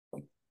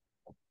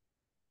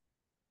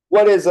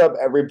What is up,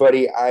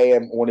 everybody? I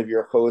am one of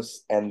your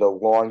hosts and the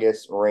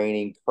longest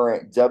reigning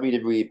current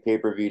WWE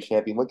pay-per-view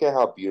champion. Look at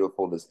how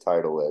beautiful this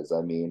title is. I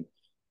mean,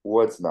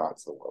 what's not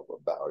to love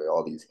about it?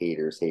 All these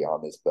haters hate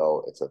on this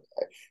belt. It's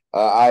okay.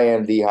 I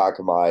am the hot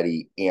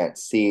commodity Ant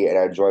C, and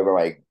I'm joined by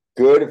my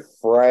good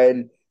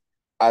friend.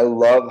 I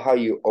love how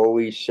you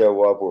always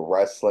show up with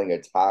wrestling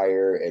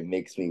attire. It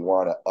makes me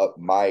want to up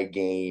my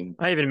game.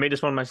 I even made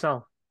this one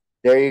myself.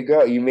 There you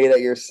go. You made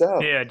that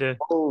yourself. Yeah, I did.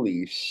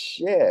 Holy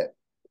shit.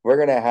 We're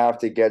gonna have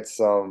to get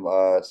some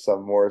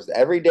more.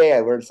 Every day I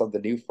learn something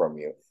new from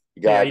you.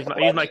 You Yeah, got a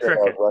I use my collection of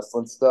cricket.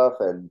 wrestling stuff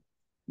and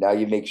now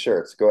you make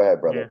shirts. Go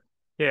ahead, brother.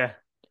 Yeah. Yeah.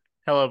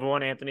 Hello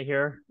everyone, Anthony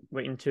here.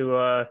 Waiting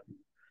to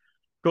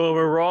go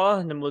over Raw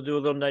and then we'll do a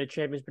little Night of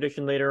Champions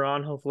prediction later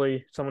on.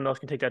 Hopefully someone else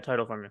can take that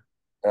title from you.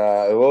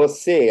 We'll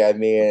see. I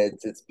mean,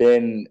 it's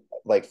been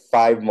like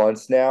 5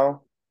 months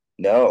now.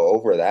 No,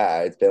 over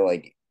that. It's been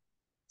like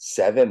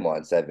 7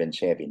 months I've been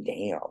champion.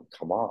 Damn,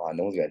 come on.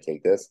 No one's gonna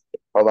take this.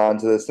 Held on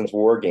to this since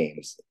War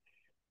Games.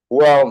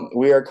 Well,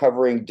 we are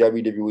covering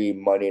WWE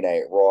Monday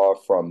Night Raw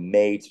from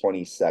May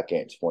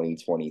 22nd,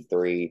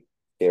 2023.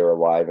 They were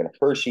live in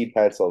Hershey,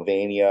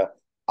 Pennsylvania,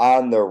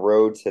 on the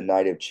road to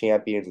Night of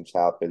Champions, which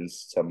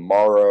happens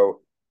tomorrow,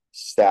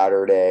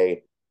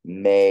 Saturday,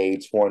 May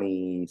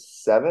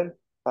 27th, if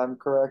I'm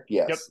correct.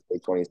 Yep. Yes, May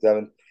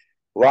 27th.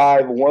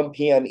 Live 1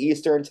 p.m.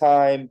 Eastern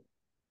Time,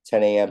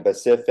 10 a.m.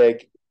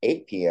 Pacific,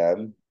 8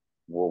 p.m.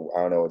 Well,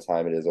 I don't know what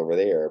time it is over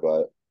there,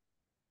 but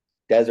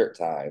desert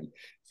time.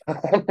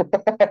 I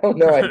don't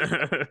know.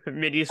 I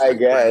Mid-Eastern.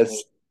 guess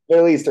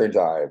Middle Eastern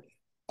time.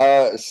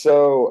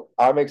 So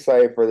I'm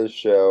excited for this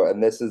show,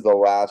 and this is the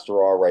last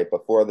Raw right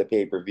before the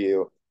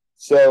pay-per-view.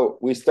 So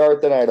we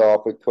start the night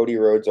off with Cody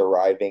Rhodes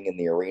arriving in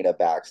the arena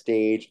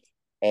backstage,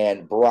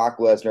 and Brock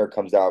Lesnar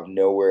comes out of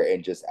nowhere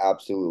and just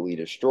absolutely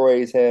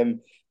destroys him.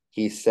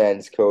 He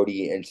sends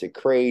Cody into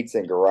crates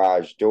and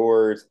garage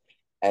doors,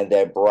 and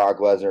then Brock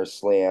Lesnar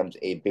slams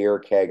a beer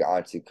keg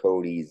onto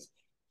Cody's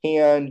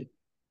hand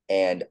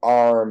and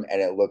arm,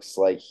 and it looks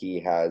like he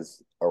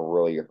has a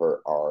really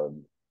hurt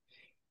arm.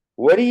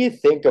 What do you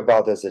think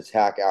about this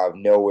attack out of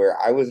nowhere?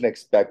 I wasn't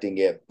expecting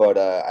it, but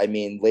I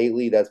mean,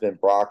 lately that's been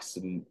Brock's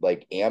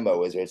like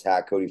ammo is to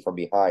attack Cody from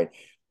behind.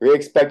 Were you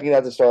expecting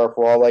that to start off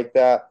Raw like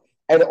that?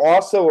 And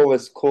also, what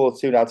was cool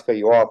too, not to cut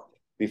you off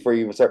before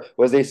you even start,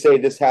 was they say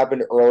this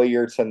happened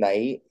earlier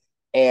tonight,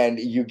 and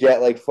you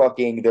get like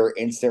fucking their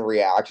instant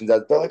reactions.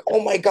 They're like,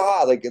 "Oh my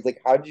god!" Like it's like,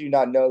 how did you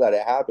not know that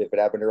it happened if it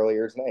happened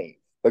earlier tonight?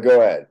 But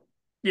go ahead.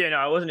 Yeah, no,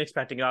 I wasn't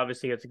expecting it.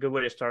 Obviously, it's a good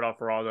way to start off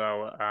Raw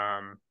though.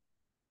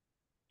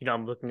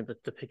 I'm looking at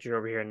the picture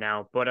over here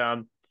now. But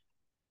it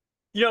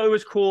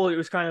was cool. It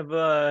was kind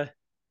of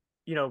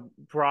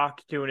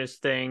Brock doing his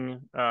thing,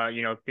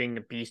 being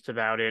a beast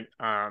about it.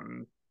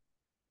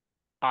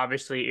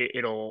 Obviously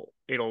it'll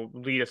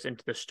lead us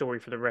into the story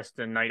for the rest of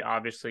the night.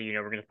 Obviously,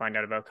 we're gonna find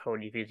out about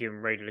Cody if he's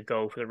even ready to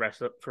go for the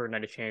rest of for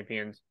Night of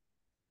Champions.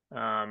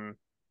 Um,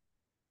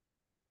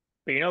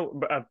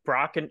 but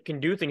Brock can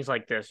do things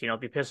like this.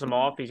 If you piss him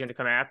off, he's gonna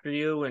come after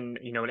you, and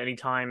at any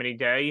time, any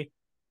day.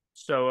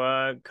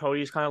 So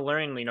Cody's kind of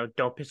learning,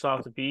 don't piss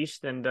off the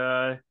beast, and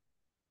Brock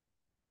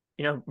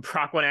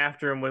went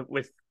after him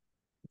with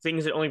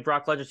things that only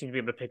Brock Lesnar seemed to be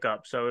able to pick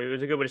up. So it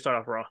was a good way to start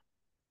off Raw.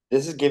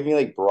 This is giving me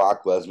like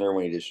Brock Lesnar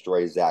when he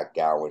destroys Zach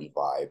Gowen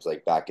vibes,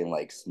 like back in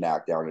like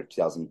SmackDown in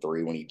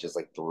 2003 when he just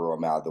like threw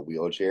him out of the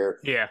wheelchair.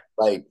 Yeah.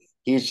 Like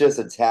he's just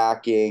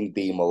attacking,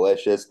 being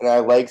malicious, and I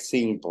like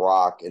seeing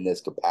Brock in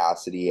this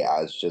capacity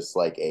as just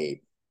like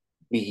a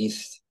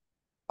beast.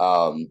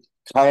 Um,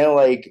 Kind of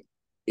like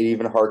it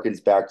even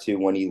harkens back to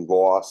when he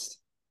lost.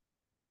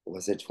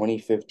 Was it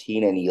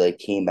 2015? And he like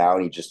came out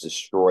and he just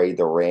destroyed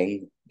the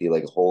ring, the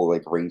like whole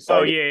like Oh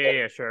ringside. yeah, yeah,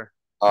 yeah, sure.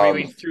 When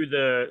he Um, threw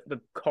the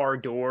car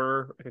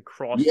door like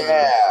across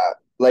Yeah,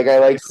 like I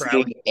the like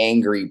seeing crowd.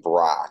 angry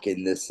Brock,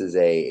 and this is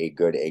a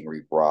good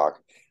angry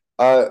Brock.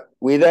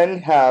 We then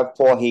have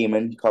Paul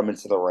Heyman come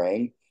into the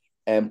ring,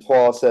 and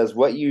Paul says,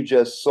 "What you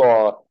just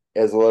saw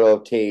is a little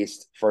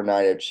taste for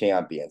Night of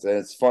Champions." And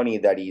it's funny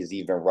that he's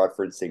even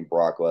referencing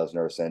Brock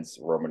Lesnar since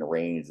Roman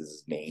Reigns is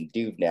his main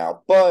dude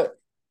now. But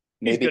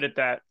He's maybe good at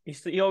that.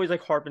 He always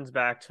like harpens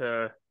back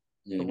to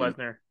mhm,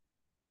 Lesnar.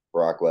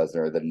 Brock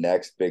Lesnar, the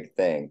next big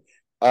thing.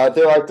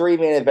 There are three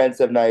main events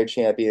of Night of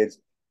Champions.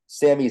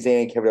 Sami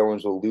Zayn and Kevin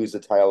Owens will lose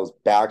the titles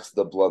back to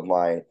the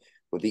Bloodline,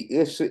 with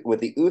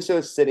the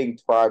Usos sitting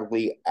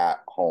proudly at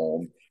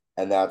home,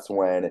 and that's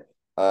when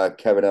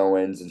Kevin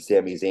Owens and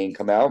Sami Zayn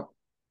come out.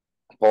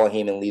 Paul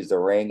Heyman leaves the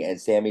ring, and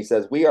Sami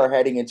says, "We are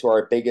heading into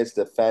our biggest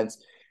defense.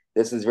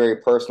 This is very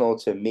personal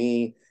to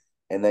me."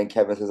 And then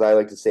Kevin says, "I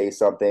like to say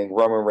something.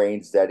 Roman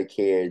Reigns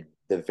dedicated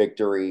the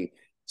victory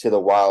to the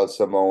Wild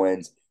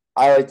Samoans.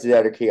 I like to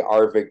dedicate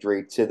our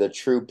victory to the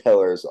true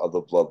pillars of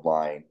the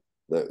bloodline,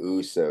 the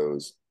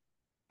Usos."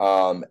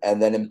 And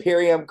then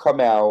Imperium come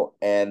out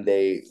and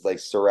they like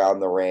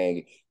surround the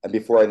ring. And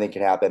before anything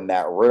can happen,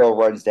 Matt Riddle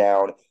runs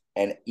down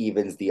and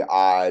evens the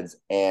odds.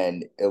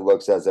 And it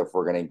looks as if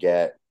we're gonna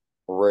get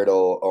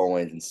Riddle,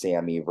 Owens, and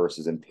Sammy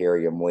versus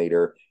Imperium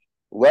later.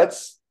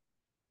 Let's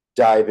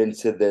dive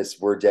into this.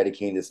 We're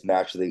dedicating this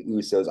match to the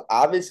Usos.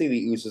 Obviously,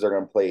 the Usos are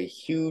going to play a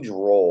huge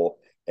role,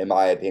 in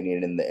my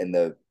opinion, in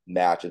the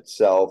match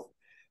itself.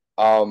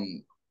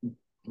 Um,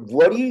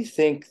 what do you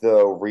think,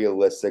 though,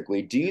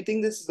 realistically? Do you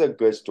think this is a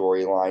good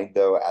storyline,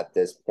 though, at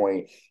this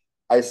point?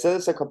 I said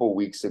this a couple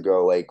weeks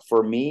ago. Like,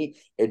 for me,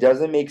 it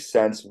doesn't make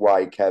sense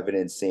why Kevin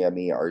and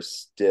Sammy are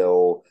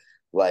still,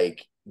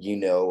 like,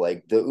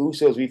 like the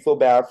Usos, we feel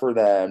bad for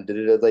them.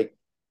 Like,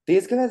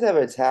 these guys have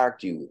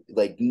attacked you,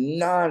 like,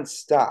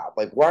 nonstop.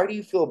 Like, why do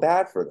you feel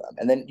bad for them?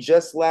 And then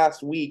just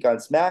last week on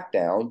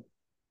SmackDown,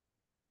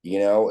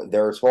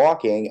 they're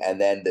talking,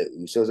 and then the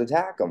Usos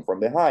attack them from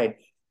behind.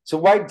 So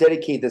why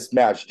dedicate this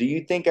match? Do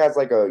you think as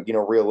like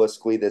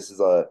realistically, this is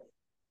a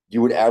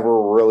you would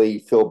ever really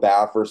feel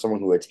bad for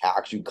someone who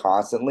attacks you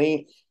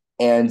constantly?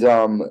 And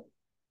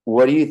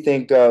what do you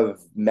think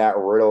of Matt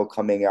Riddle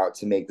coming out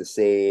to make the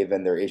save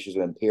and their issues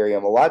with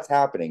Imperium? A lot's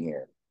happening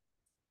here.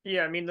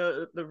 Yeah, I mean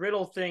the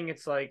Riddle thing,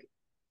 it's like,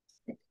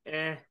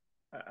 I'm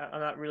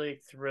not really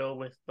thrilled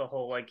with the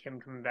whole like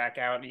him coming back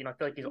out. I feel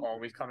like he's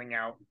always coming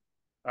out.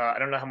 I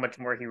don't know how much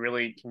more he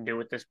really can do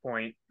at this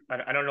point.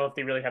 I don't know if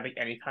they really have like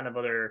any kind of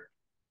other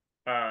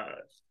uh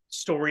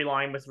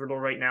storyline with Riddle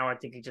right now. I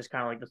think he's just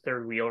kind of like the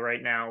third wheel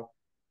right now.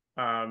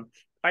 Um,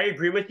 I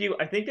agree with you.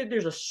 I think that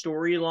there's a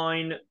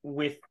storyline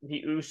with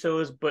the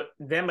Usos, but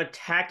them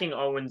attacking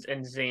Owens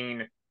and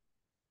Zayn,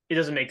 it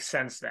doesn't make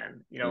sense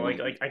then. Like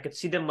Mhm. I could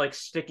see them like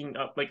sticking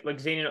up, like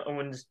Zayn and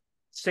Owens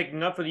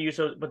sticking up for the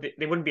Usos, but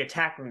they wouldn't be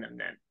attacking them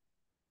then.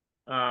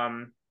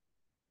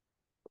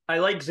 I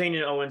like Zayn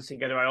and Owens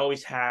together. I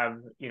always have,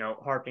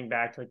 harping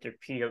back to like their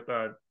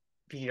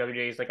PW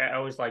days. Like I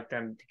always like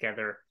them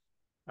together.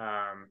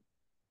 Um,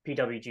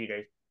 PWG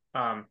days.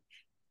 Um,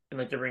 and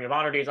like the Ring of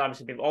Honor days,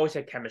 obviously they've always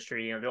had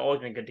chemistry. They've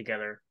always been good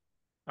together.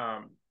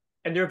 Um,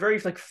 and they're a very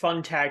like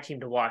fun tag team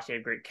to watch. They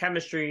have great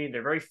chemistry.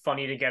 They're very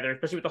funny together,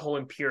 especially with the whole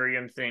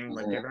Imperium thing.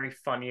 Like they're Mhm. very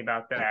funny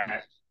about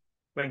that.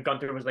 When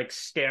Gunther was like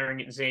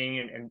staring at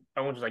Zayn and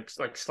Owens was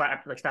like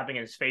slapping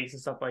in his face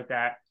and stuff like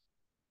that.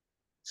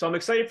 So I'm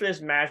excited for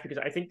this match because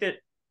I think that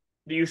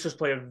the Usos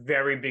play a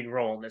very big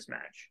role in this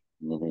match.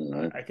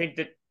 Mhm. I think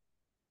that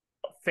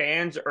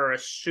fans are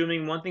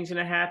assuming one thing's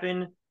going to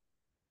happen,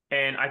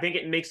 and I think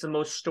it makes the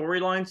most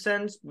storyline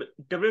sense. But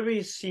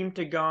WWE seemed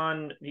to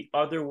gone the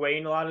other way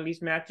in a lot of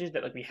these matches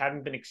that like we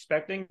haven't been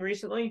expecting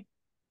recently.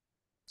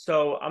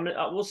 So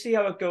we'll see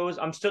how it goes.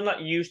 I'm still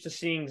not used to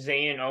seeing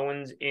Zayn and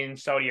Owens in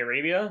Saudi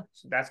Arabia,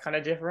 so that's kind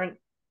of different.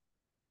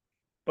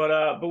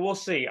 But we'll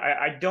see.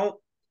 I don't,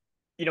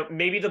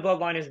 maybe the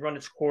bloodline has run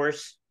its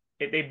course.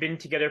 They've been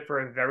together for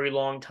a very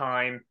long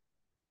time.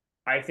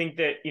 I think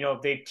that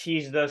they've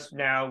teased us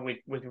now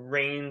with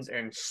Reigns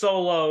and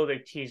Solo.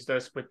 They've teased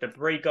us with the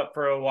breakup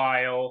for a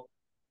while.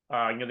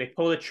 They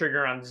pull the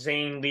trigger on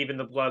Zayn leaving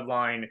the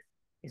bloodline.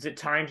 Is it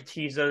time to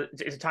tease us?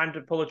 Is it time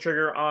to pull the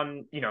trigger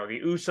on the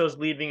Usos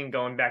leaving and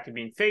going back to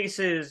being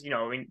faces?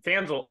 I mean,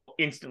 fans will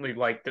instantly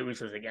like the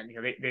Usos again.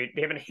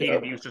 They haven't hated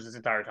Yep. the Usos this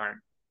entire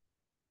time.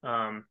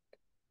 Um,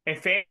 and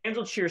fans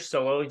will cheer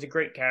Solo. He's a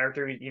great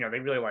character. They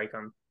really like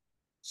him.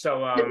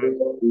 So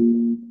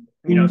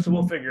so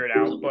we'll figure it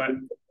out. But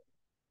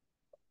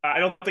I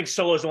don't think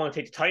Solo's the one to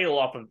take the title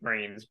off of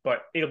Reigns,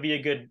 but it'll be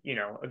a good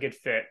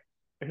fit.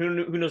 And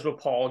who knows where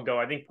Paul will go?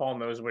 I think Paul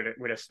knows where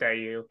to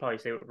stay. He'll probably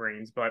stay with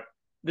Reigns, but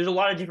there's a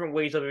lot of different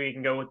ways that we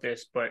can go with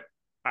this. But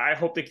I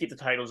hope they keep the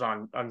titles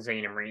on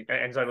Zayn and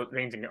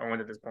Reigns and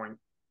Owens at this point.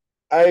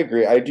 I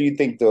agree. I do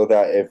think though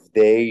that if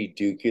they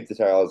do keep the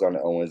titles on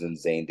Owens and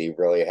Zayn, they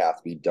really have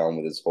to be done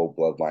with this whole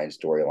bloodline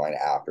storyline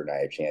after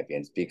Night of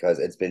Champions because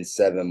it's been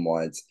 7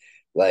 months.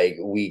 Like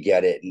we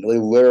get it.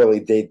 Literally,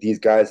 these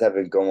guys have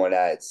been going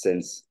at it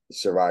since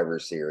Survivor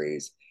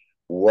Series.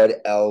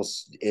 What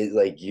else is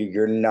like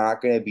you're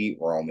not gonna beat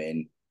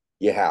Roman.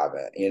 You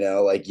haven't,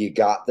 like you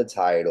got the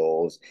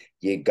titles,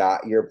 you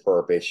got your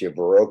purpose, you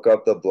broke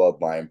up the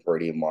bloodline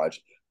pretty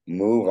much.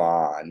 Move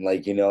on.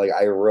 Like, like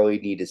I really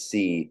need to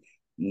see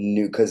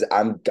new because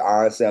I'm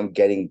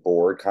getting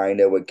bored kind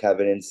of with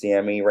Kevin and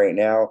Sammy right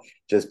now,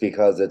 just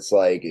because it's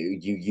like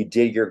you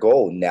did your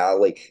goal. Now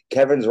like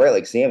Kevin's right,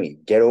 like Sammy,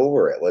 get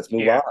over it. Let's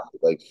move on. Yeah,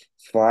 Like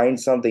find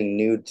something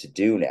new to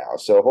do now.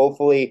 So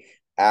hopefully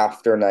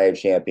after Night of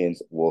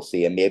Champions, we'll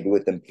see. And maybe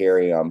with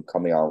Imperium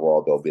coming on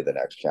Raw, they'll be the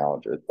next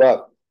challengers.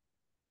 But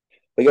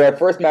we got our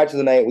first match of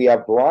the night. We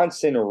have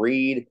Bronson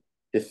Reed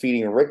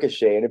defeating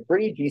Ricochet in a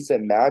pretty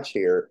decent match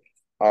here.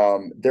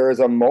 There is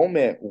a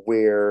moment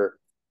where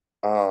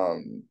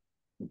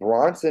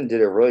Bronson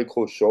did a really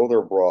cool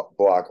shoulder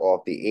block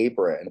off the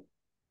apron.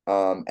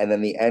 And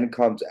then the end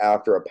comes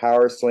after a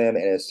power slam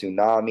and a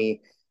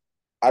tsunami.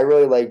 I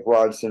really like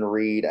Bronson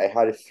Reed. I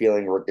had a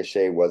feeling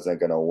Ricochet wasn't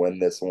going to win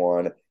this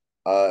one.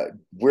 Uh,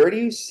 where do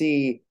you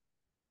see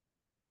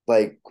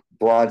like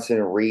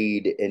Bronson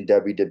Reed in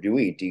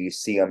WWE? Do you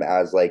see him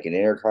as like an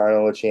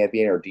Intercontinental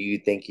champion, or do you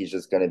think he's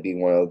just going to be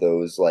one of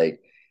those like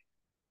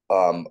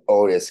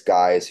Otis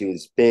guys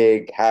who's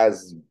big,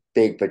 has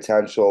big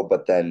potential,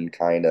 but then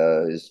kind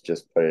of is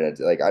just put it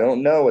into like I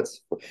don't know.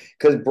 It's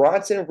because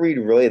Bronson Reed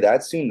really that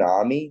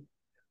tsunami.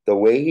 the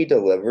way he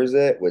delivers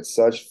it with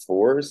such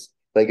force,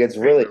 like it's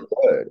Very really true.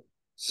 good.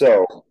 Yeah.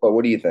 So, but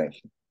what do you think?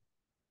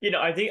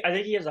 I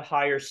think he has a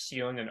higher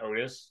ceiling than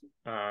Otis.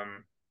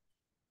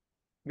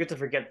 We get to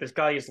forget this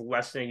guy is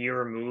less than a year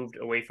removed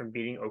away from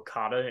beating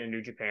Okada in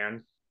New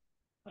Japan.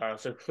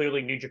 So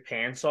clearly New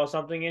Japan saw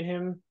something in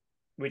him,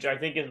 which I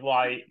think is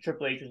why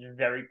Triple H was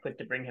very quick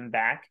to bring him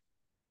back.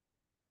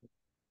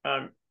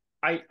 Um,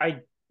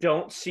 I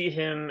don't see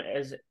him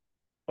as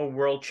a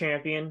world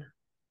champion.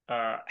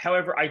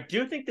 However, I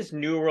do think this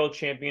new world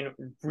champion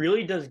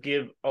really does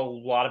give a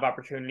lot of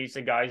opportunities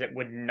to guys that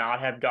would not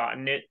have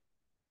gotten it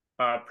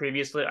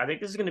previously. I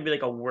think this is going to be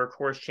like a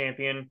workhorse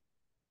champion.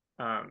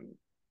 Um,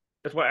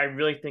 that's why I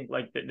really think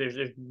like there's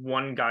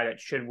one guy that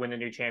should win the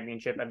new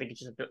championship. I think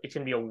it's going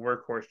to be a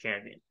workhorse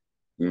champion.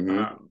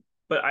 Hmm.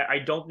 But I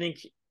don't think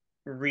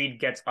Reed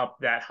gets up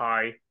that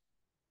high.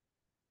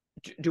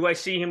 Do I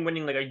see him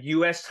winning like a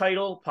U.S.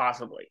 title?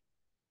 Possibly.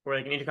 Or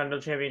like an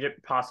Intercontinental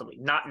Championship? Possibly.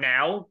 Not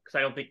now, because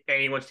I don't think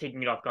anyone's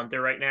taking it off Gunther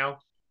right now.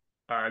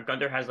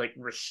 Gunther has like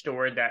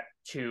restored that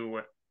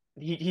to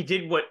he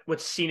did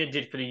what Cena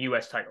did for the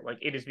U.S. title. Like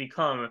it has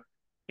become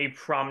a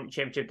prominent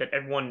championship that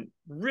everyone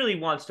really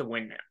wants to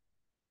win now.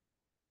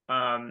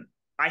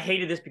 I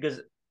hated this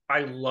because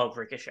I love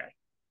Ricochet.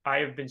 I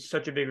have been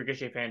such a big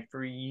Ricochet fan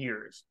for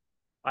years.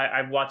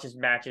 I've watched his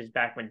matches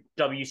back when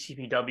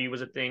WCPW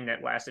was a thing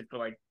that lasted for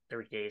like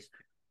 30 days.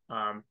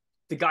 Um,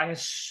 the guy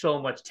has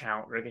so much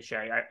talent,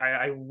 Ricochet.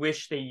 I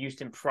wish they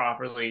used him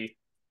properly.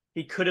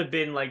 He could have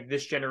been like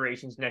this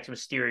generation's next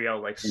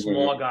Mysterio, like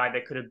small Hmm. guy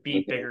that could have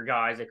beat bigger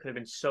guys that could have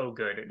been so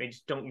good. They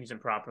just don't use him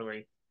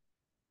properly.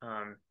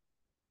 Um,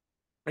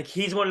 like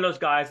he's one of those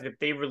guys that if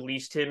they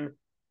released him,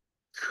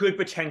 could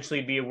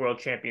potentially be a world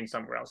champion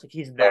somewhere else. Like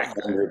he's that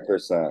good.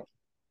 100%.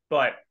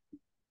 But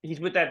he's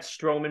with that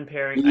Strowman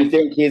pairing. Do you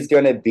think he's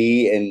gonna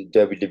be in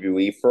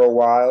WWE for a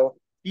while?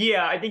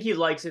 Yeah, I think he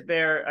likes it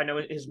there. I know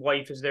his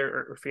wife is there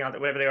or fiance,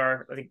 whatever they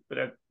are. I think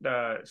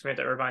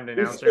Samantha Irvine, the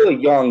He's still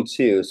announcer. young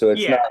too, so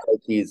it's not Yeah,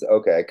 like he's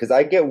okay. Because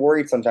I get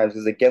worried sometimes.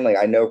 Because again, like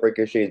I know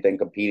Ricochet's been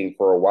competing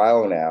for a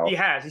while he now.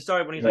 has. He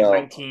started when he's You like know,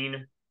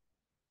 19.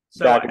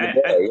 So back in the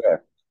day, yeah.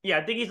 yeah,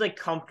 I think he's like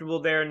comfortable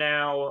there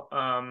now.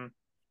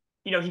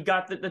 He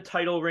got the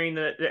title reign,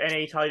 the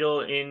NA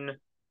title in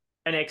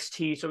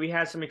NXT, so he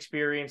has some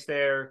experience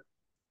there.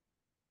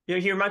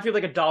 He reminds me of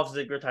like a Dolph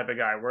Ziggler type of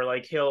guy, where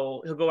like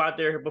he'll go out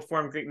there, he'll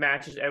perform great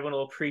matches. Everyone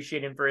will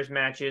appreciate him for his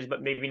matches,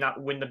 but maybe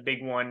not win the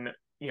big one.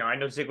 I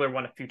know Ziggler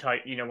won a few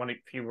won a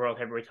few world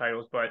heavyweight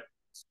titles, but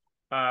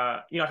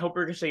I hope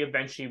Ricochet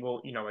eventually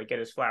will like get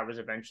his flowers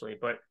eventually.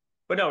 But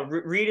no,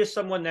 Reed is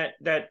someone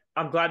that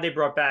I'm glad they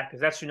brought back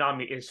because that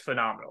tsunami is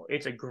phenomenal.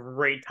 It's a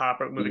great top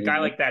rope move. A guy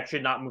Mhm. like that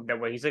should not move that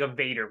way. He's like a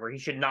Vader, where he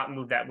should not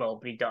move that well,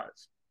 but he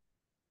does.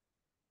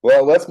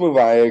 Well, let's move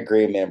on. I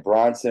agree, man.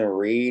 Bronson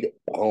Reed,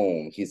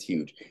 boom, he's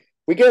huge.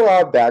 We get a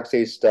lot of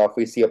backstage stuff.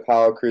 We see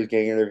Apollo Crews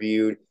getting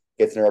interviewed,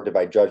 gets interrupted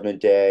by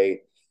Judgment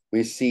Day.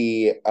 We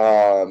see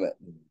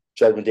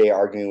Judgment Day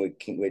arguing with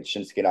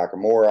Shinsuke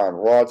Nakamura on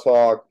Raw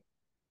Talk.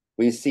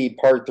 We see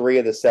part three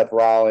of the Seth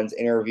Rollins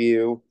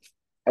interview.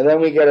 And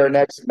then we get our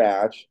next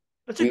match.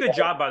 That's a We good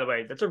job, by the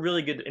way. That's a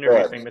really good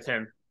interview good. thing with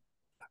him.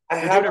 I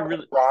They're doing haven't a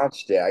really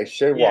watched it. I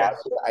should watch yeah.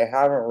 it. I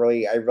haven't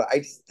really.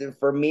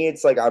 For me,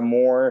 it's like I'm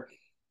more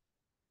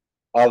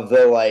of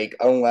the like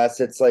unless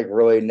it's like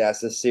really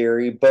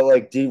necessary. But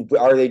like, do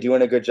are they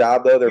doing a good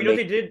job though? They're You know what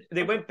making they did?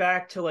 They went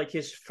back to like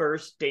his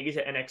first days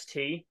at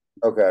NXT.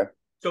 okay.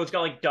 So it's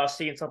got like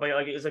Dusty and stuff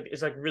like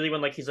it's like really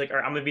when like he's like, all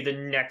right, I'm gonna be the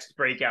next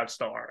breakout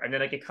star, and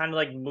then like it kind of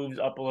like moves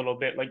up a little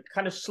bit, like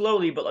kind of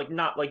slowly, but like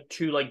not like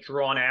too like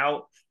drawn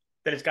out.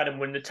 Then it's got him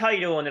win the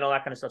title and then all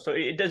that kind of stuff. So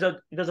it does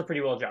a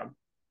pretty well job.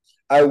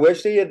 I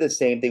wish they did the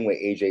same thing with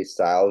AJ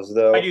Styles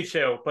I though. do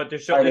too, but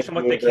Kind there's of so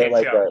much they give it can't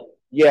like a show.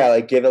 yeah,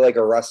 like give it like a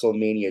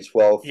WrestleMania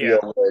 12 feel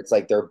Yeah, where it's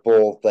like they're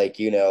both like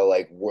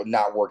like we're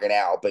not working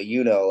out, but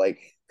like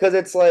because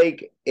it's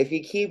like if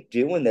you keep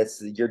doing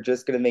this, you're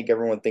just gonna make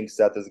everyone think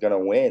Seth is gonna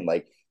win.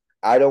 Like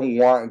I don't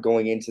want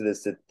going into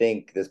this to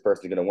think this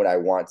person's gonna win. I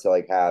want to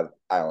like have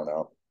I don't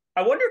know.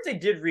 I wonder if they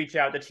did reach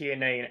out to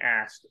TNA and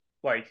ask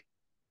like,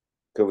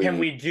 Could can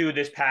we? we do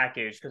this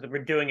package? Because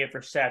we're doing it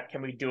for Seth,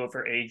 can we do it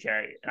for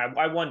AJ?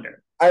 I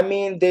wonder. I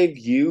mean, they've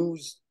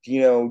used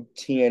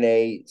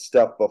TNA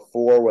stuff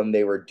before when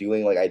they were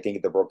doing like I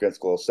think the Brooklyn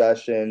School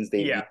sessions.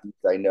 They've Yeah, used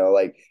I know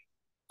like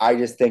I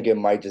just think it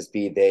might just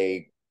be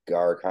they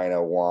are kind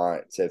of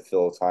want to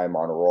fill time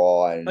on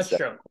Raw and that's stuff.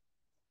 true.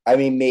 I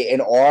mean,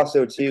 and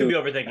also It could too, be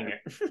overthinking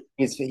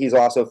it. he's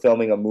also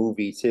filming a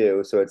movie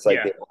too, so it's like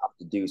Yeah, they have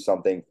to do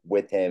something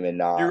with him and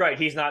you're not right.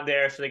 He's not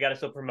there, so they got to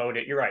still promote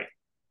it. You're right.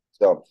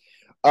 so.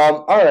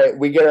 All right,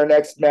 we get our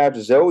next match.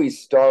 Zoe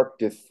Stark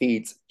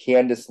defeats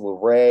Candice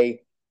LeRae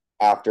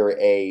after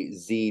a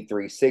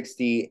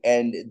Z360,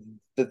 and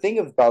the thing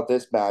about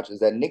this match is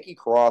that Nikki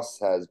Cross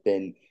has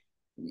been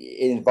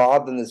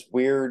involved in this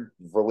weird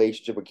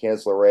relationship with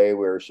Candice LeRae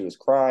where she was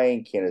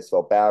crying. Candice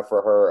felt bad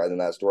for her, and then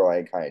that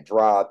storyline kind of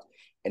dropped,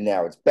 and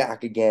now it's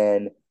back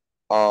again.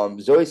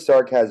 Zoe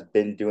Stark has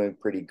been doing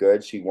pretty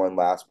good. She won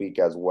last week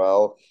as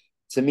well.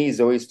 To me,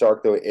 Zoe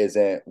Stark though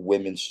isn't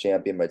women's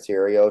champion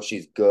material.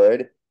 She's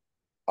good.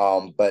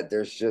 But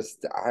there's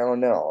just I don't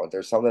know.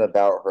 There's something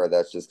about her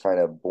that's just kind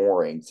of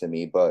boring to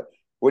me. But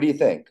what do you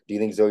think? Do you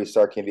think Zoe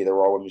Stark can be the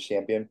Raw Women's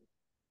Champion?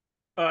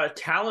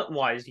 Talent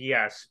wise,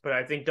 yes, but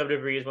I think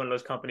WWE is one of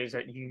those companies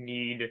that you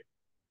need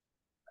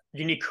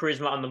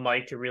charisma on the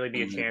mic to really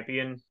be a Mhm.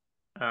 champion.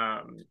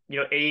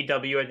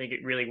 AEW, I think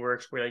it really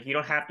works where like you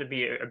don't have to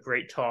be a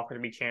great talker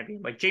to be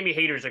champion. Like Jamie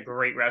Hayter is a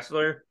great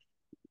wrestler.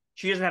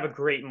 She doesn't have a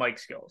great mic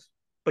skills,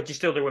 but she's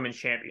still the women's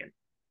champion.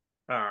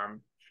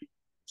 Um,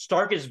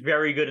 Stark is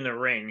very good in the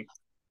ring.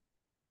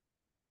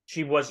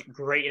 She was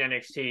great in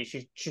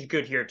NXT. She's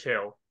good here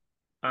too.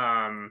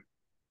 Um,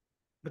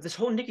 but this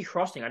whole Nikki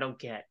Cross thing, I don't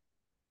get.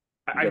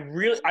 Yeah.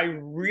 I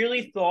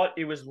really thought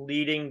it was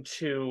leading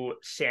to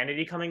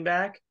Sanity coming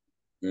back.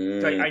 So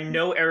I Mm,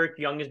 know Eric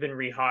Young has been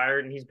rehired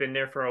and he's been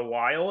there for a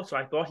while. So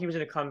I thought he was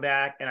going to come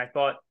back, and I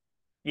thought,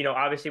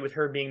 obviously with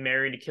her being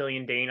married to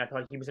Killian Dane, I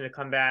thought he was going to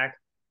come back.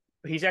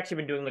 But he's actually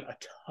been doing like a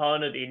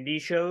ton of indie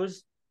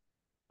shows.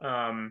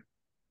 Um,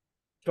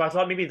 so I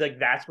thought maybe like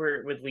that's where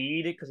it would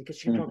lead because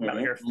she talked about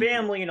like mhm, her mhm.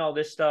 family and all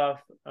this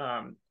stuff.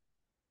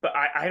 But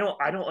I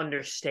don't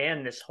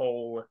understand this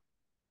whole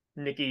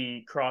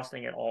Nikki Cross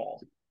thing at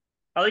all.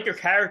 I like her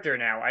character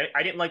now.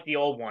 I didn't like the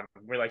old one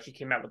where like she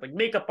came out with like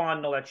makeup on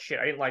and all that shit.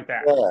 I didn't like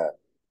that. Yeah.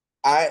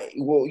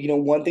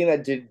 One thing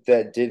that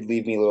did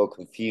leave me a little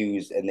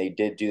confused, and they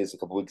did do this a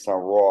couple weeks on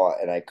Raw,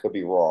 and I could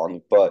be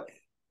wrong, but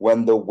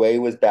when the Way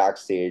was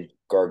backstage,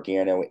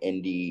 Gargano,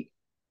 Indy,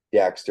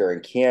 Dexter,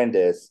 and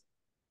Candice,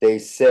 they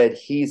said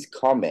he's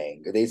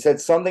coming. They said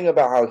something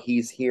about how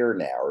he's here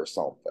now or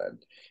something,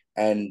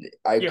 and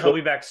I Yeah, he'll could,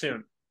 be back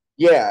soon.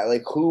 yeah,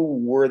 like who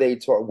were they?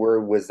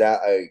 Where was that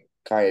a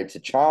kind of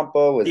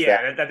Tachampa? Was that?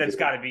 Yeah, that's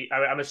got to be.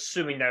 I'm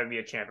assuming that would be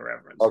a Champa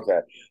reference. Okay.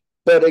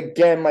 But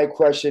again, my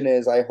question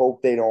is, I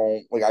hope they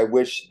don't like. I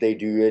wish they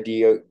do a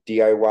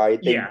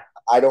DIY thing. Yeah,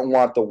 I don't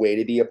want the way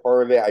to be a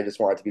part of it. I just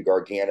want it to be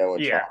Gargano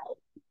and Trump.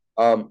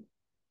 yeah. Um,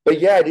 but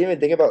yeah, I didn't even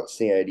think about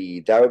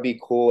Sanity. That would be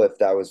cool if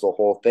that was the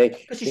whole thing.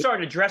 Because she's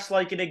starting to dress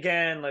like it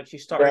again. Like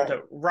she's starting Yeah,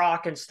 to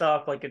rock and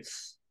stuff. Like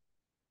it's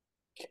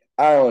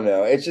I don't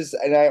know. It's just,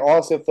 and I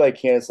also feel like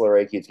Candice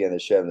LeRae keeps getting the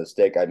shit on the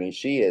stick. I mean,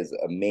 she is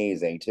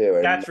amazing too,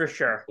 and that's for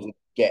sure. doesn't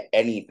get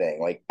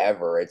anything like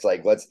ever. It's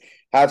like let's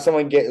have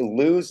someone get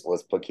lose.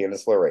 Let's put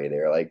Candice LeRae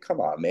there. Like, come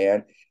on,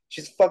 man.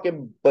 She's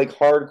fucking like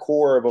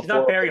hardcore She's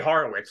not before. Barry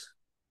Horowitz.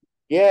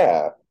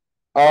 Yeah.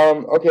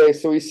 Okay,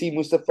 so we see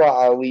Mustafa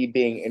Ali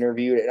being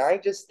interviewed, and I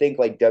just think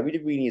like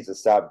WWE needs to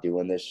stop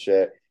doing this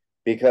shit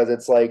because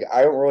it's like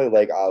I don't really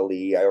like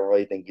Ali. I don't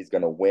really think he's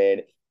gonna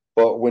win.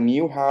 But when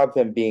you have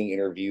him being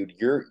interviewed,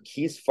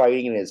 he's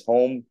fighting in his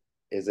home.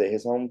 Is it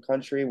his home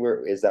country?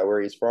 Where is that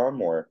where he's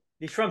from? Or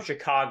He's from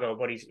Chicago,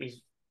 but he's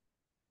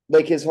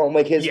like his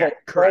yeah, home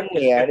correct.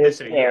 His homeland is,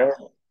 ethnicity, yeah.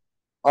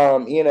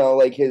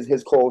 like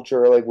his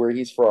culture, like where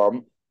he's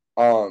from.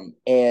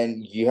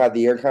 And you have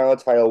the Intercontinental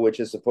title, which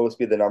is supposed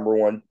to be the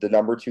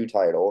number two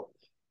title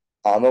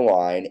on the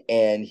line,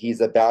 and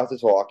he's about to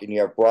talk, and you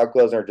have Brock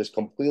Lesnar just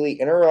completely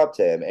interrupt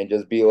him and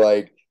just be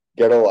like,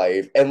 "Get a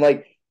life," and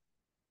like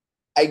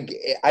I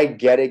I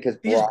get it because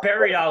He just Brock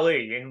buried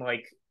Ali in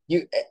like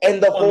you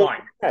and the whole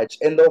online. match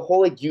and the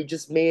whole like you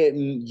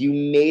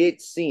made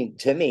it seem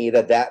to me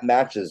that that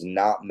match does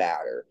not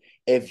matter.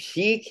 If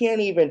he can't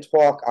even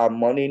talk on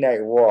Monday Night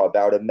Raw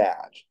about a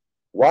match,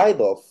 why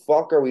the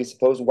fuck are we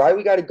supposed? Why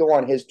we got to go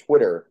on his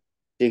Twitter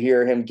to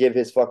hear him give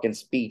his fucking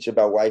speech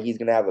about why he's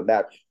gonna have a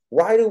match?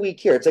 Why do we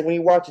care? It's like when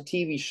you watch a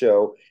TV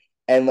show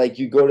and like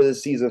you go to the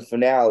season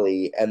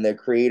finale and the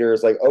creator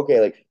is like, okay,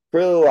 like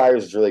Pretty Little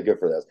Liars is really good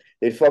for this.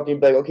 They'd fucking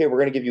be like, okay, we're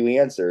gonna give you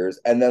answers,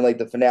 and then like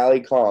the finale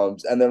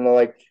comes, and then they're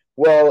like,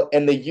 well,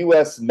 in the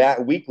U.S.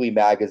 Weekly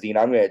magazine,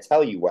 I'm gonna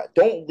tell you what.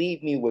 Don't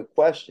leave me with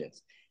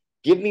questions.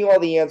 Give me all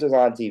the answers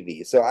on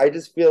TV. So I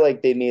just feel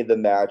like they made the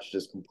match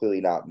just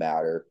completely not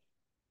matter.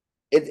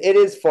 It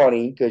is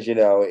funny because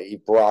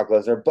Brock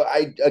Lesnar, but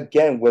I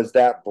again was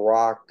that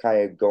Brock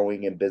kind of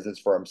going in business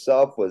for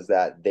himself? Was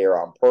that there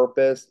on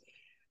purpose?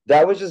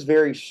 That was just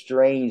very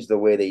strange the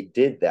way they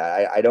did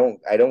that. I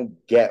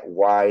don't get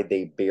why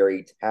they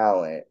bury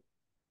talent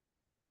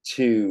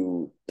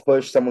to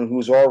push someone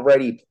who's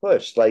already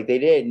pushed. Like they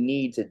didn't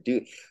need to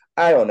do.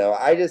 I don't know.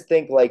 I just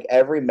think like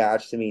every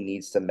match to me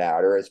needs to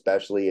matter,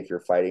 especially if you're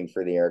fighting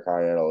for the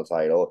Intercontinental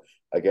title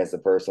against a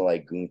person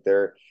like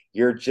Gunther.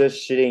 You're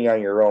just shitting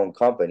on your own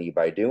company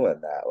by doing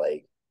that.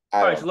 Like I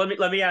All right, don't so know.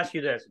 let me ask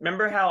you this.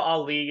 Remember how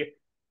Ali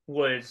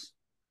was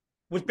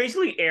was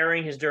basically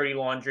airing his dirty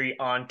laundry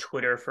on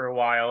Twitter for a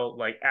while,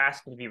 like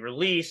asking to be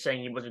released,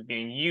 saying he wasn't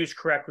being used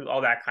correctly,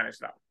 all that kind of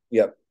stuff.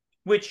 Yep.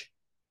 Which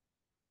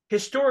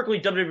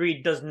historically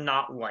WWE does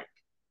not like.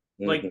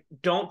 Hmm. Like,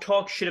 don't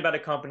talk shit about a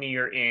company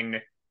you're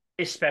in,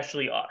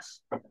 especially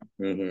us.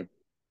 Hmm.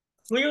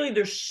 Clearly,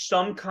 there's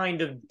some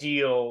kind of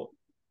deal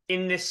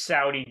in this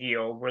Saudi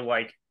deal where,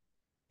 like,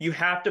 you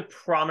have to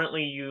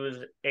prominently use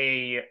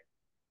a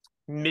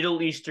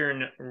Middle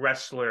Eastern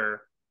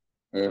wrestler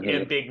in a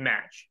Mm-hmm. big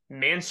match.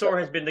 Mansoor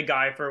has been the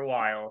guy for a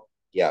while.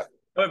 Yeah.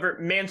 However,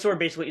 Mansoor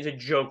basically is a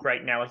joke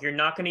right now. Like you're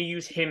not going to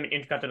use him in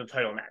Intercontinental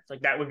title match.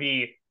 Like that would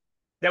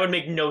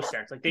make no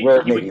sense. Like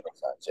We're he making would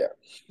sense. Yeah.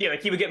 yeah,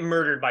 like he would get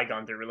murdered by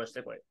Gunther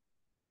realistically.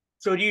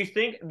 So do you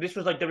think this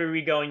was like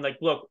WWE going like,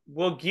 look,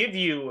 we'll give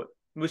you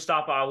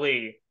Mustafa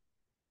Ali,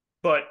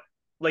 but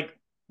like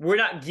we're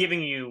not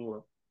giving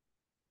you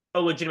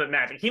a legitimate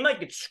match. Like, he might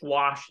get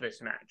squashed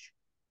this match.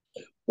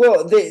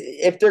 Well,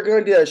 if they're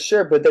going to do that,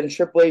 sure. But then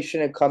Triple H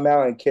shouldn't come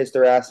out and kiss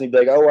their ass and be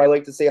like, "Oh, I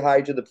like to say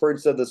hi to the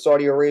Prince of the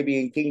Saudi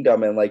Arabian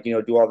Kingdom," and like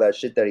do all that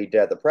shit that he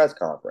did at the press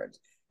conference.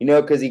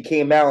 Because he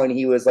came out and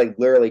he was like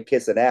literally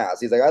kissing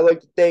ass. He's like, "I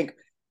like to thank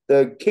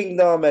the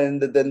kingdom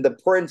and then the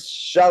prince,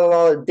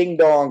 shalala ding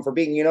dong, for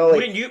being,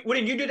 like."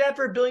 Wouldn't you do that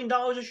for $1 billion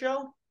a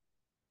show?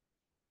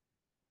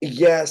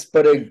 Yes,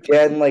 but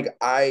again,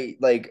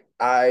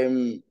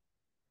 I'm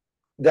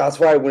that's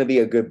why I wouldn't be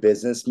a good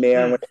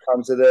businessman when Mm, it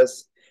comes to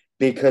this,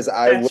 because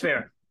I that's would,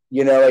 fair.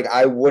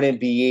 I wouldn't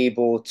be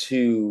able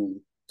to,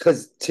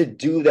 because to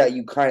do that,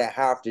 you kind of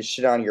have to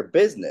shit on your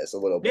business a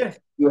little bit. Yeah,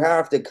 You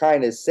have to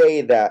kind of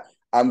say that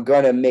I'm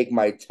gonna make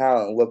my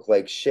talent look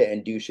like shit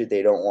and do shit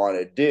they don't want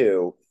to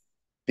do,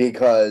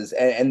 because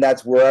and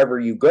that's wherever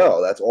you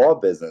go. That's all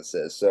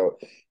businesses. So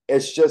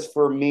it's just,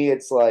 for me,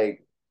 it's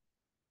like,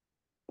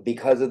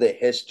 because of the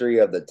history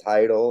of the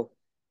title,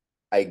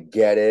 I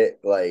get it,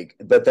 like,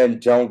 but then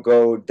don't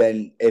go.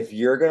 Then if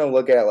you're gonna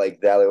look at it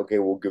like that, like, okay,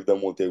 we'll give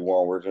them what they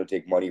want. We're gonna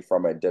take money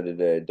from it. Da da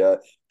da da.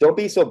 Don't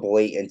be so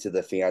blatant to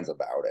the fans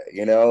about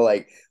it.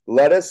 Like,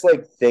 let us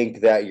like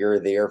think that you're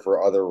there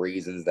for other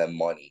reasons than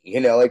money.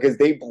 Like, because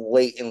they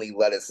blatantly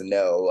let us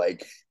know.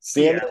 Like,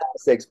 Sammy yeah,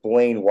 has to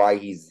explain why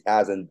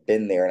hasn't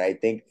been there, and I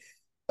think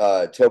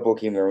Topo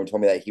came in the room and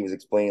told me that he was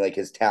explaining like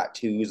his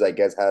tattoos. I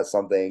guess has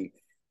something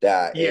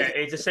that yeah. is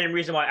It's the same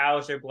reason why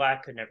Aleister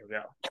Black could never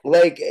go.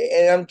 like,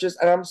 and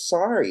I'm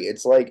sorry.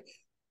 It's like,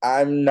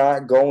 I'm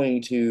not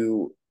going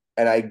to,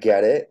 and I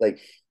get it. Like,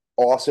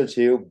 also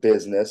too,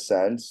 business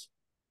sense.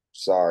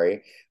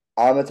 Sorry.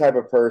 I'm the type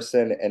of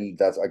person, and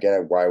that's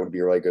again why I would be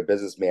a really good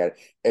businessman.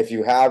 If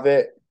you have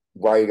it,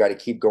 why you got to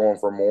keep going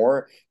for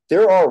more?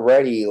 They're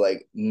already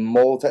like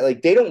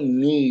like they don't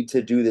need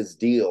to do this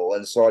deal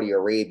in Saudi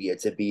Arabia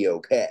to be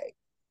okay.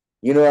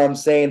 You know what I'm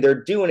saying?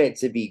 They're doing it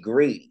to be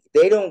greedy.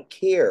 They don't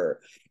care.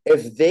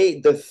 If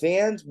the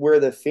fans,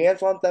 where the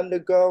fans want them to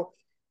go,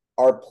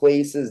 are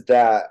places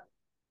that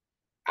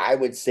I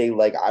would say,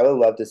 like, I would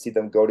love to see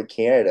them go to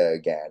Canada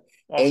again.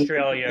 Asia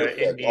Australia,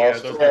 Pacific, India,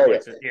 those kind of Australia.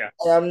 places. Yeah,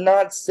 And I'm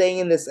not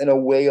saying this in a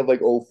way of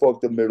like, oh,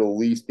 fuck the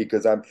Middle East,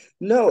 because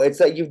no, it's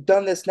like you've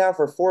done this now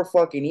for 4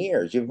 fucking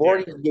years. yeah,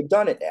 You've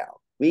done it now.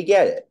 We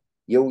get it.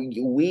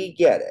 We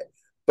get it.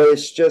 But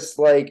it's just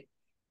like,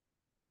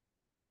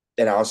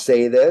 and I'll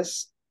say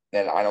this,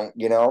 and I don't,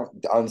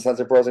 on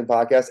Sunset Browsing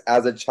podcast,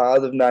 as a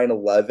child of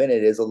 9/11,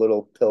 it is a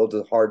little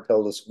hard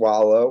pill to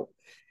swallow,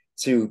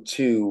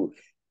 to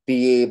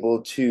be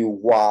able to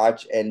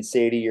watch and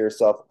say to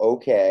yourself,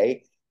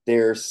 okay,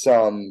 there's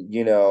some,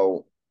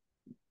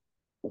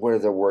 what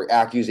is the word,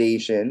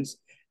 accusations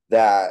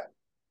that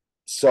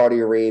Saudi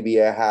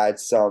Arabia had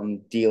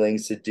some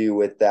dealings to do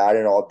with that.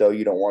 And although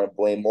you don't want to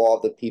blame all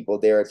the people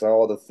there, it's not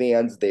all the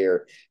fans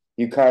there,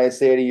 you kind of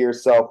say to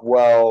yourself,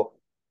 well,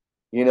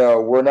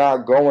 we're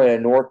not going to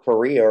North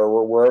Korea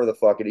or wherever the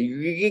fuck it is.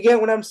 You get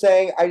what I'm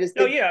saying? I just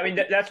no, think, yeah. I mean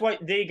that's why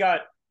they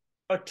got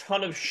a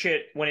ton of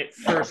shit when it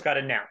first got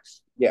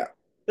announced. yeah,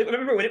 Like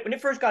remember when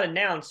it first got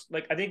announced,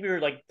 like I think we were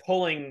like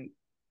pulling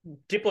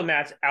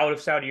diplomats out of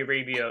Saudi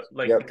Arabia,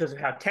 like yep, because of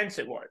how tense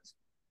it was.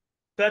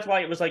 So that's why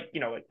it was like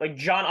like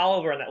John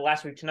Oliver on that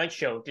last week Tonight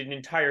Show did an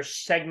entire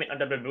segment on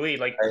WWE,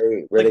 where they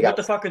like what got,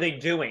 the fuck are they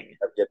doing?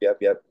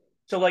 yep.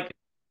 So like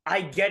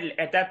I get it.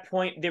 At that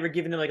point, they were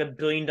giving them like $1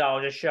 billion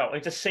a show.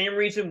 It's the same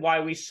reason why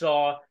we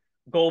saw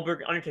Goldberg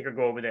and Undertaker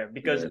go over there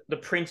because Mm. the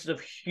Prince is of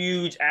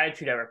huge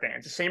Attitude Era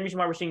fans. The same reason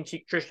why we're seeing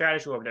Trish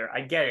Stratus go over there.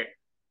 I get it,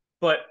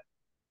 but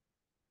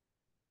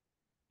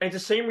it's the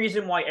same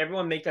reason why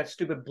everyone make that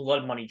stupid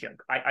blood money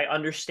joke. I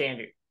understand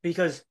it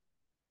because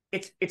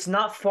it's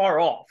not far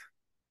off.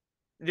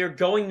 They're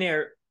going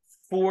there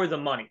for the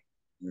money.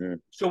 Mm.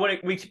 So when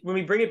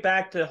we bring it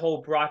back to the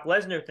whole Brock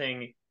Lesnar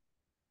thing,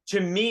 to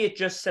me it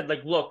just said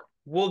like, look,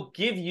 we'll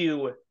give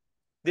you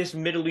this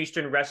Middle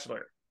Eastern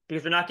wrestler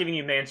because we're not giving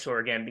you Mansoor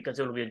again because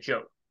it'll be a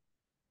joke.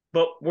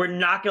 But we're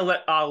not gonna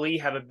let Ali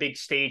have a big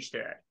stage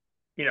there.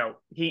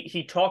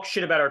 He talks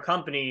shit about our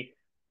company.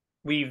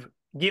 We've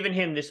given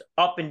him this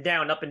up and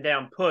down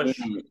push.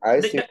 I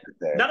see what you're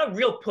saying. Not a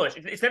real push.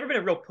 It's never been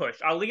a real push.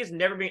 Ali has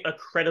never been a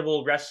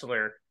credible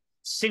wrestler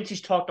since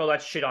he's talked all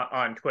that shit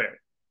on Twitter.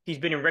 He's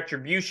been in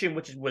Retribution,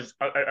 which was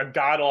a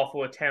god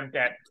awful attempt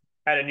at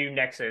a new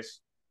Nexus.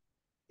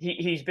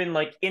 He's been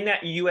like in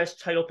that U.S.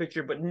 title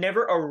picture, but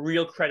never a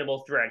real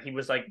credible threat. He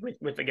was like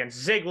with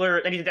against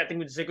Ziggler. Then he did that thing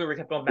with Ziggler where he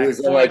kept going It back and was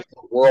in forth. like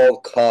the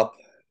World Cup.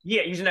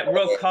 Yeah, using that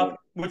World Cup,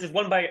 which was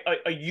won by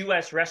a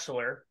U.S.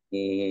 wrestler.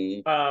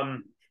 Mm.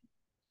 Um,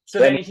 so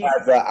Then then he he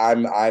has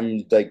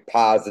I'm like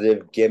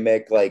positive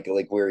gimmick, like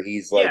where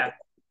he's like, yeah,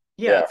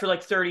 Yeah, Yeah. for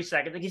like 30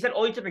 seconds. Like he's had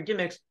all these different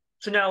gimmicks.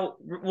 So now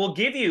we'll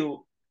give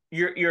you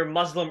your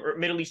Muslim or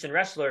Middle Eastern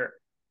wrestler,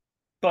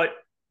 but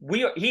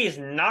he is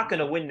not going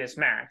to win this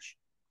match.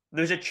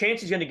 There's a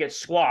chance he's going to get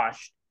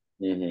squashed,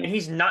 and Hmm.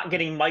 he's not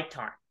getting mic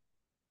time.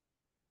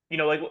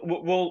 Like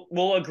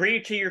we'll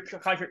agree to your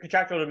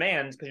contractual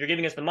demands because you're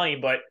giving us the money,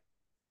 but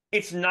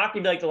it's not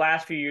going to be like the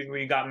last few years where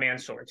you got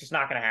Mansoor. It's just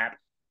not going to happen.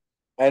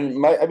 And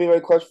my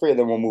question for you,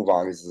 then we'll move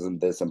on because this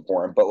isn't this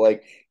important. But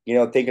like,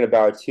 thinking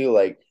about it too,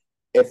 like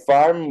if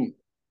I'm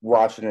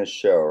watching a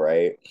show,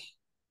 right?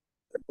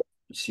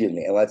 Excuse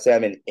me, and let's say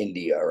I'm in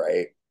India,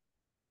 right?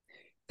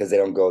 Because they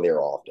don't go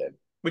there often.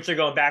 Which they're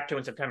going back to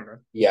in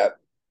September. Yep.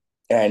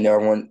 And I know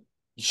everyone,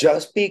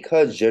 just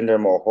because Jinder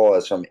Mahal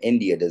is from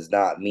India does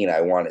not mean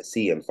I want to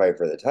see him fight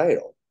for the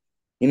title.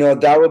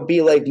 That would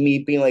be like me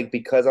being like,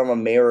 because I'm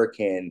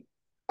American,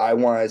 I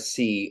want to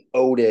see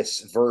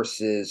Otis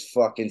versus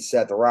fucking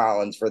Seth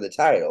Rollins for the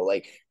title.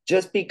 Like,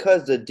 just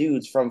because the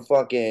dude's from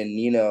fucking,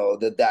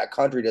 that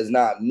country does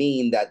not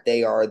mean that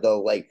they are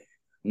the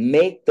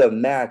make the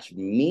match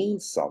mean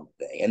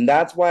something. And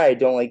that's why I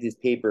don't like these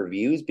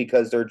pay-per-views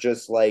because they're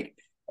just like,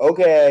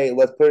 okay,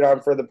 let's put it on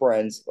for the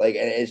prince. Like,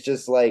 and it's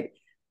just like,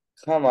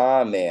 come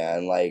on,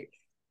 man. Like,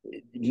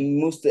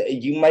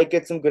 you might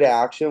get some good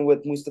action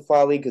with Mustafa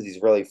Ali because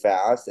he's really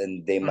fast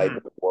and they might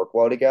Mm-hmm. work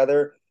well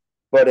together.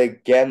 But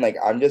again, like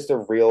I'm just a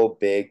real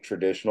big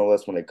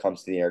traditionalist when it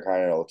comes to the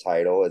Intercontinental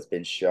title. It's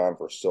been shown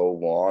for so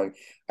long.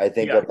 I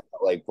think Yeah. about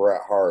like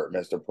Bret Hart,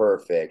 Mr.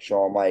 Perfect,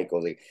 Shawn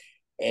Michaels,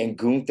 and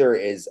Gunther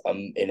is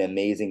an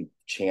amazing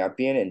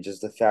champion. And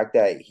just the fact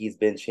that he's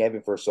been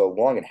champion for so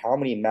long, and how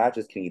many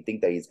matches can you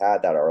think that he's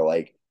had that are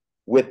like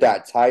with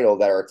that title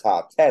that are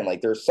top 10? Like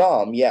there's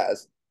some,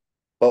 yes,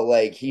 but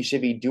like he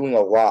should be doing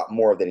a lot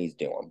more than he's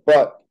doing.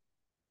 But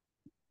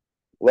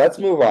let's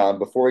move on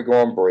before we go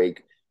on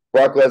break.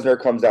 Brock Lesnar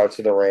comes out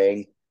to the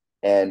ring,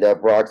 and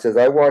Brock says,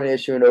 "I want to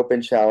issue an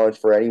open challenge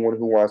for anyone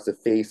who wants to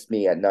face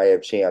me at Night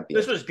of This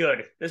Champions." was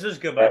good. This was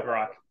good by Yep.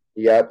 Brock.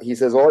 Yep. He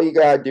says, "All you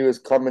gotta do is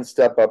come and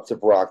step up to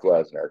Brock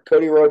Lesnar."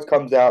 Cody Rhodes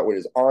comes out with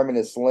his arm in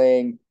a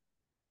sling.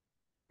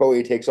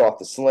 Cody takes off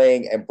the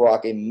sling, and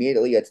Brock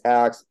immediately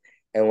attacks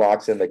and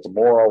locks in the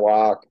Kimura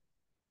lock.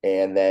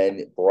 And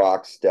then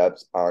Brock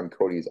steps on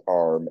Cody's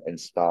arm and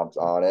stomps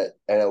on it.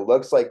 And it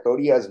looks like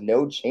Cody has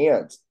no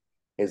chance.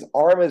 His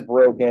arm is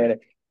broken.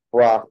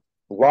 Brock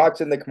locks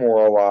in the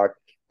Kimura lock.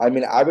 I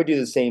mean, I would do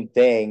the same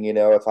thing,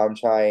 if I'm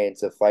trying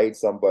to fight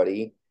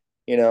somebody,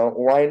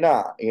 why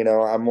not?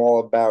 I'm all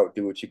about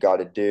do what you got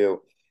to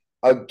do.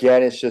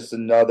 Again, it's just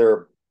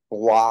another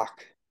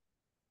block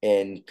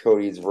in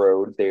Cody's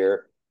road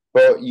there.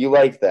 But you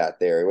like that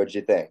there. What'd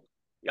you think?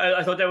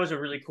 I thought that was a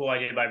really cool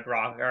idea by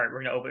Brock. All right,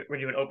 we're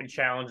doing open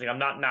challenge. Like, I'm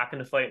not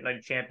going to fight Night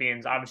of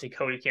Champions. Obviously,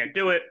 Cody can't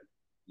do it.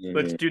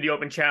 Let's Mhm. do the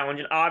open challenge.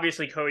 And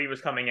obviously, Cody was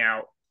coming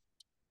out.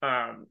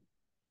 Um,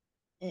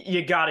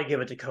 you got to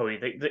give it to Cody.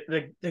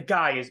 The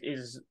guy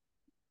is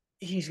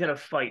he's going to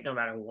fight no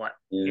matter what.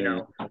 You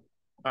know, Mhm.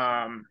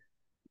 um,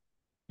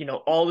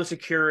 all the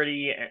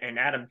security and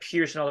Adam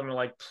Pearce and all of them are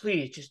like,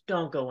 please just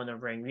don't go in the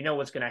ring. We know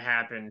what's going to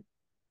happen.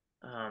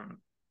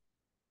 Um,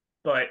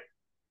 but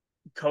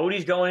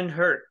Cody's going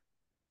hurt.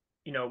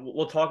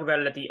 We'll talk about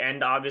it at the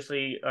end,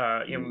 obviously.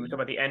 When we talk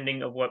about the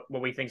ending of what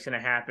we think is going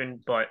to happen,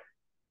 but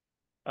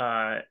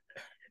uh,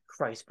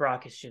 Christ,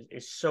 Brock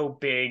is so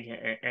big,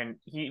 and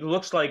he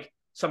looks like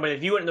somebody.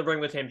 If you went in the ring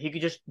with him, he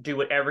could just do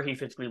whatever he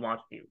physically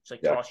wants to do. It's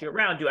like Yeah. toss you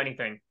around, do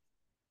anything.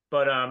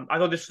 But I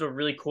thought this was a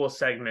really cool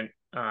segment.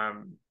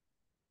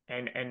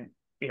 And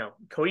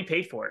Cody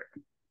paid for it.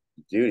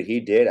 Dude, he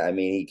did. I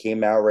mean, he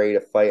came out ready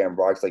to fight, and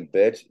Brock's like,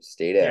 "Bitch,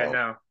 stay Yeah,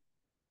 down."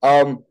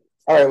 no,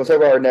 All right, let's talk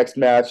about our next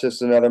match.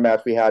 Just another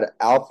match we had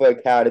Alpha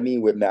Academy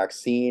with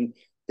Maxine.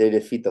 They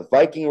defeat the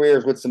Viking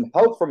Raiders with some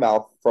help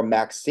from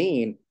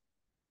Maxine.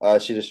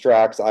 She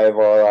distracts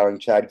Ivar, allowing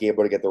Chad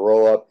Gable to get the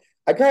roll up.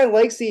 I kind of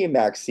like seeing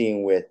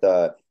Maxine with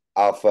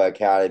Alpha I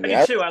Academy.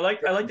 do too. I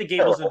like the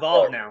Gables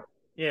involved now.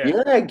 Yeah,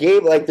 Yeah,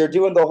 Gabe, like they're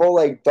doing the whole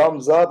like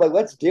thumbs up, like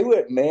let's do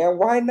it, man.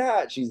 Why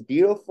not? She's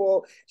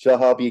beautiful. She'll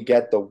help you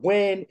get the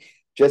win.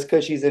 Just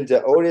because she's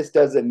into Otis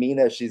doesn't mean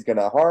that she's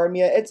gonna harm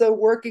you. It's a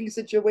working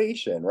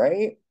situation,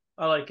 right?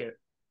 I like it.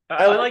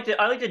 I I like. liked it.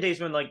 I liked the days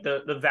when like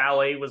the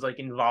valet was like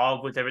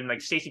involved with everything.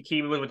 Like Stacey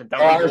Keebler was with the Oh,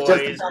 Dudley I was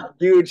just Boys. about,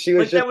 dude. She was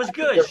Like just. that was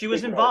good. She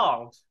was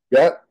involved.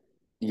 Yep,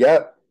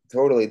 yep,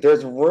 totally.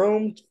 There's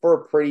room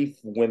for pretty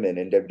women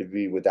in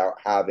WWE without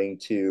having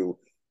to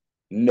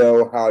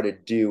know how to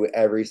do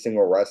every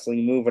single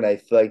wrestling move, and I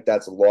feel like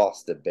that's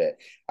lost a bit.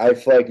 I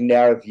feel like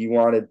now if you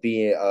want to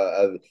be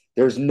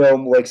there's no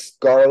like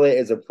Scarlett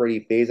is a pretty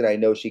face, and I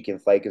know she can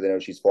fight because I know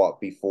she's fought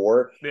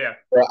before. Yeah.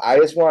 But I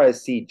just want to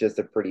see just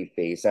a pretty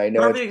face. I know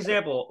it's Perfect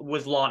example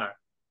was Lana.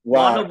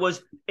 Lana Lana.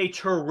 was a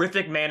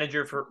terrific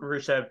manager for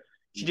Rusev.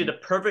 She did Mhm. the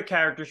perfect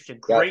character. She's a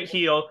Yep, great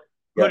heel.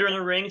 Put yep, her in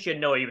the ring. She had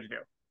no idea what to do.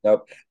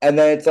 nope. And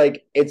then it's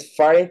like it's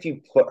fine if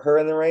you put her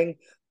in the ring,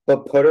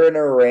 but put her in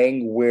a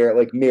ring where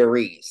like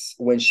Maryse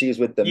when she's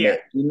with the Yeah. Miz.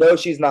 You know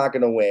she's not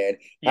gonna win.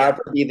 Yeah. Have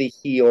her be the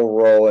heel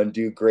role and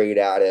do great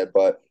at it,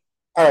 but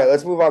All right,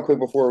 let's move on quick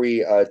before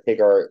we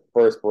take our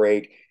first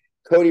break.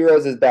 Cody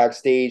Rhodes is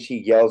backstage. He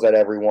yells at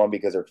everyone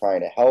because they're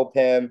trying to help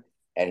him,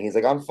 and he's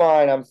like, "I'm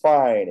fine, I'm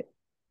fine."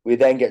 We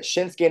then get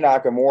Shinsuke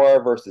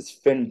Nakamura versus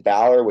Finn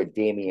Balor with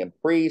Damian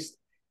Priest,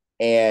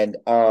 and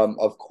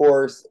of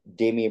course,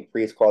 Damian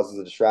Priest causes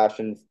a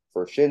distraction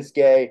for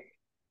Shinsuke,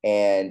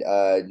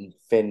 and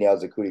Finn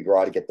nails a coup de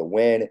grace to get the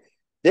win.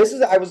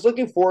 I was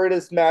looking forward to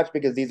this match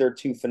because these are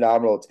two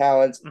phenomenal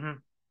talents. Hmm.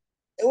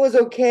 It was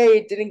okay.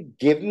 It didn't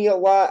give me a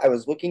lot. I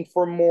was looking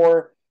for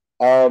more.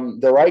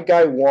 The right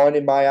guy won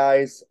in my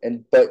eyes,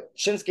 and but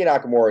Shinsuke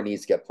Nakamura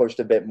needs to get pushed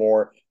a bit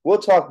more. We'll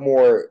talk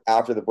more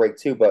after the break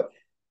too, but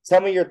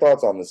tell me your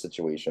thoughts on the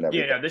situation, Yeah,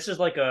 everything. no, this is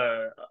like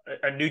a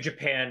New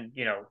Japan,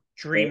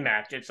 dream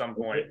match at some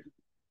point.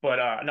 But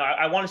no,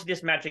 I want to see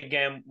this match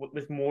again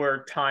with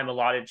more time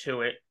allotted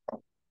to it.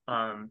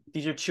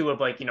 These are two of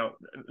like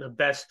the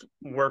best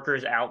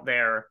workers out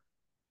there.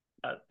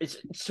 It's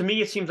to me,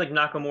 it seems like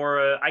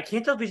Nakamura. I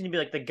can't tell if he's gonna be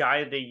like the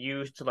guy that they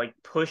use to like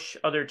push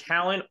other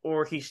talent,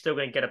 or he's still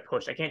gonna get a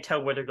push. I can't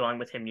tell where they're going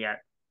with him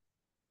yet.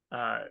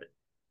 Uh,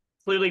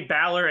 Clearly,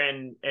 Balor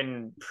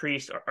and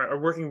Priest are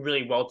working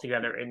really well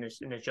together in this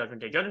Judgment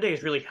Day. Judgment Day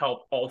has really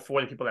helped all four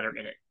of the people that are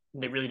in it.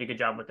 They really did a good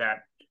job with that.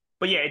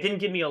 But yeah, it didn't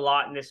give me a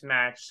lot in this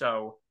match,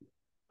 so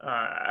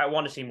I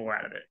want to see more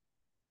out of it.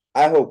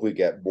 I hope we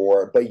get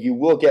more, but you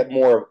will get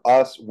more of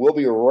us. We'll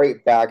be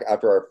right back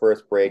after our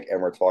first break,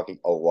 and we're talking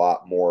a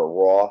lot more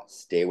Raw.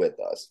 Stay with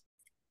us.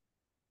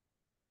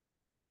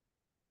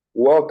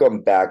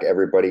 Welcome back,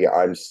 everybody.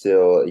 I'm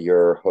still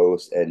your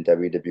host and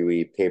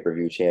WWE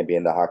pay-per-view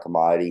champion, the hot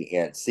commodity,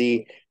 Ant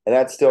C. And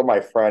that's still my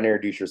friend.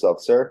 Introduce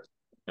yourself, sir.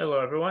 Hello,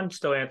 everyone.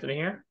 Still Anthony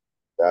here.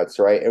 That's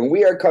right. And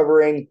we are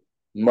covering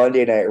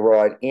Monday Night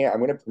Raw. And I'm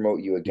going to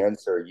promote you again,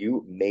 sir.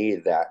 You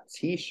made that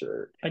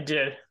t-shirt, I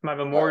did my uh,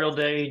 Memorial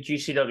Day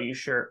GCW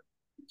shirt.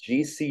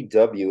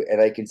 GCW. And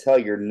I can tell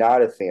you're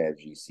not a fan of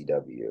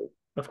GCW.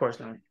 Of course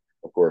not.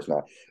 Of course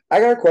not. I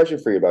got a question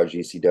for you about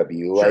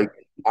GCW. Like,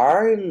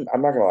 Sure.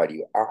 I'm not gonna lie to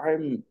you.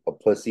 I'm a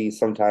pussy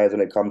sometimes when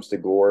it comes to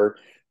gore.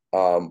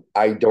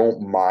 I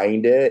don't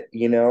mind it,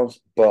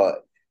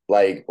 but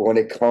like when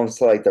it comes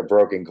to like the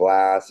broken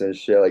glass and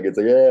shit, like it's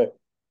like, yeah,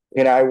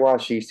 can I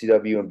watch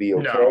GCW and be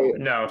No, okay?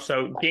 no.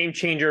 So Game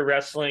Changer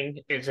Wrestling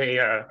is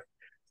a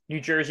New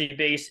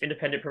Jersey-based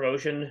independent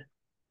promotion.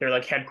 They're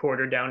like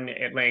headquartered down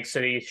in Atlantic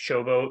City,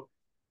 Showboat.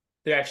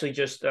 They actually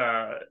just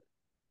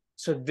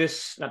so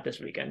this not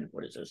this weekend.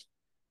 What is this?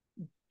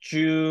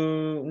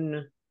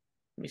 June.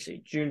 Let me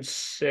see. June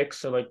 6th.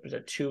 So like was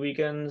that 2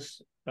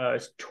 weekends?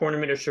 It's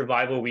Tournament of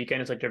Survival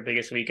weekend. It's like their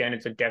biggest weekend.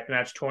 It's a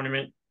deathmatch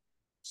tournament.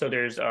 So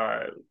there's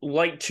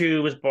light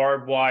tubes,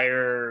 barbed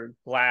wire,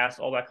 glass,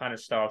 all that kind of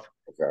stuff.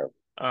 Okay.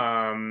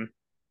 Um,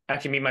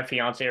 Actually, me and my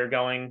fiance are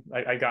going.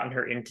 I gotten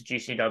her into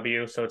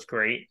GCW, so it's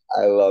great.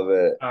 I love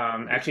it.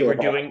 Actually,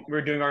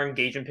 we're doing our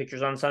engagement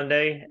pictures on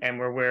Sunday, and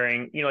we're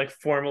wearing like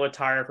formal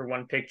attire for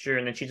one picture,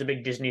 and then she's a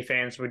big Disney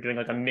fan, so we're doing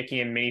like a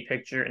Mickey and Minnie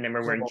picture, and then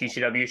we're wearing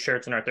GCW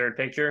shirts in our third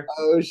picture.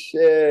 Oh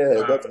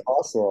shit, that's Um,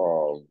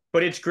 awesome.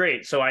 but it's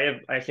great. So I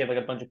actually have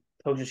like a bunch of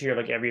posters here of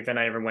like every event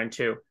I ever went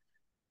to.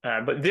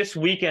 But this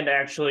weekend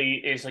actually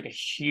is like a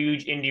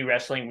huge indie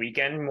wrestling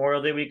weekend,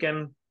 Memorial Day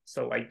weekend.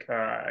 So like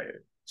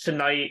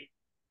tonight,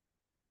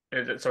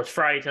 so it's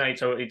Friday tonight.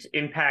 So it's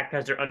Impact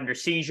has their Under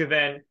Siege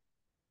event.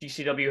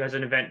 GCW has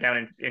an event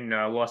down in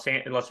Las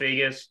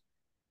Vegas,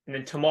 and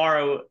then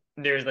tomorrow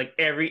there's like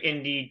every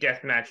indie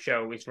deathmatch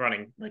show is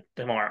running like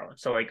tomorrow.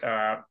 So like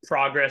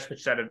Progress, which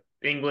is out of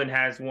England,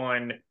 has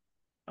one.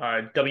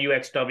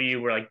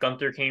 WXW, where like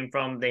Gunther came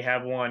from, they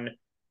have one.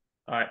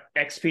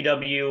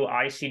 XPW,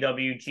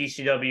 ICW,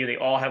 GCW, they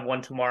all have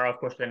one tomorrow. Of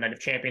course, the Night of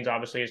Champions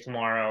obviously is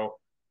tomorrow.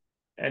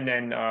 And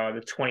then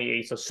the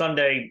 28th, so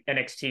Sunday,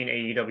 NXT and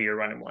AEW are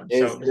running one.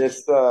 So Is this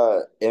is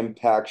this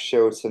Impact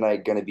show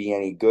tonight going to be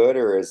any good,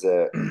 or is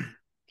it?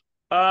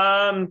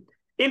 um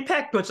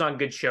Impact puts on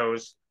good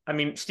shows. I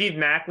mean, Steve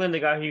Macklin, the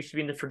guy who used to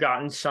be in the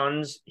Forgotten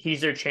Sons,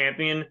 he's their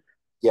champion.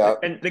 Yeah,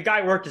 And the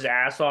guy worked his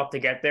ass off to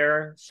get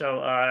there.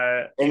 So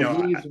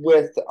and he's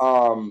with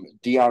Deanna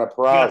Deanna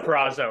Purrazzo.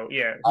 Purrazzo,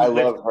 yeah, I who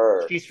lives love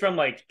her. she's from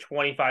like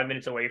 25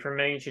 minutes away from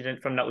me.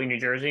 From Nutley, New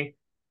Jersey.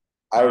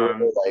 I really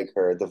Um, like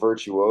her, the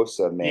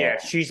virtuosa man. Yeah,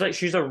 she's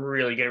a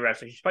really good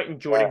wrestler. She's fighting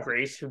Jordan Yeah.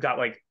 Grace, who got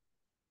like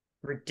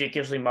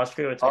ridiculously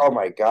muscular. It's like Oh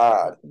my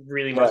God.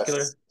 really Yes.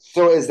 muscular.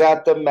 So is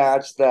that the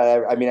match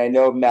that I mean? I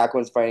know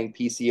Macklin's fighting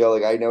PCO.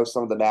 Like I know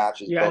some of the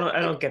matches, Yeah, but I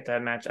like, don't get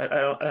that match. I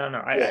don't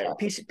know. yeah.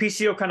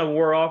 PCO kind of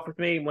wore off with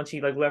me once he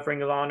like left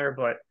Ring of Honor,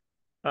 but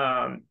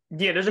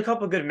yeah, there's a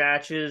couple good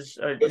matches.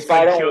 This If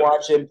guy I don't Joe.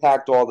 watch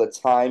Impact all the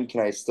time,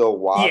 can I still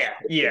watch Yeah,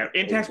 it yeah.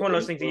 in Impact's one of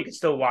those things that you Williamsburg? can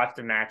still watch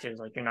the matches.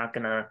 Like they're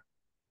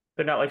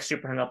not like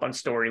super hung up on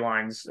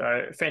storylines.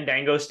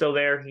 Fandango's still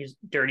there. He's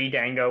Dirty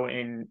Dango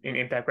in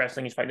Impact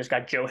Wrestling. He's fighting this guy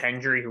Joe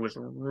Hendry, who was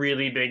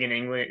really big in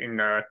England in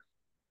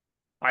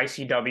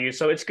ICW.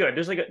 So it's good.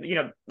 There's like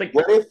like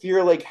What if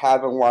you're like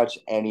haven't watched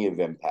any of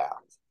Impact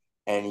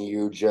and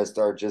you just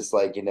are just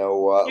like, you know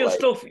what, like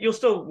you'll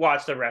still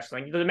watch the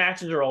wrestling. The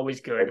matches are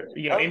always good.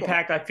 okay, okay.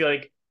 Impact. I feel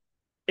like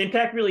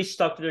Impact really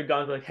stuck to their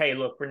guns, like, hey,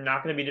 look, we're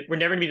never gonna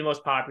be the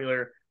most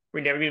popular,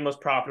 we're never gonna be the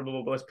most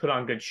profitable, but let's put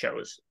on good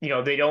shows. They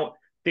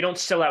don't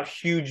sell out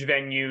huge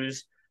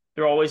venues.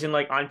 They're always in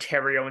like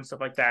Ontario and stuff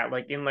like that,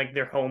 like in like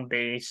their home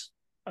base.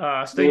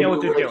 So they know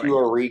Maybe what they're we'll do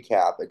doing. a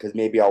recap because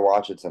maybe I'll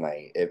watch it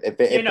tonight. You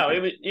If know,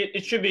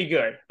 it should be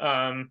good.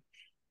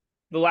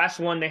 The last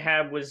one they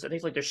had was I think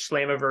it's like their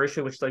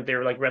Slammiversary, which is like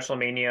their like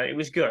WrestleMania. It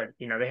was good.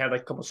 They had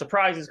like a couple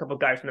surprises, a couple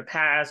guys from the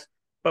past.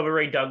 Bubba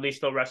Ray Dudley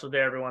still wrestled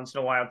there every once in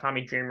a while.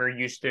 Tommy Dreamer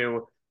used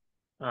to.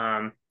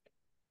 Um,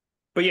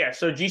 but yeah,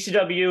 so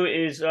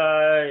GCW is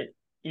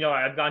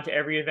I've gone to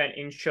every event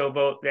in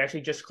Showboat. They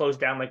actually just closed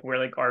down like where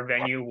like our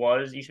venue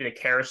was. It used to be the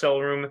carousel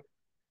room,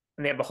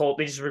 and they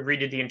just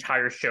redid the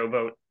entire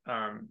Showboat.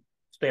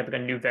 So they have like a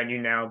new venue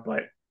now.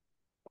 But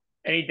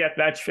any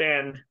deathmatch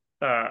fan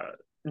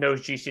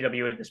knows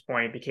GCW at this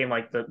point. It became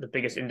like the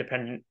biggest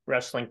independent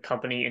wrestling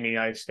company in the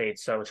United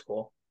States. So it's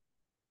cool.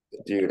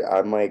 dude,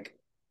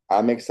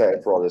 I'm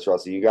excited for all this,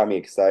 Russell. You got me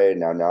excited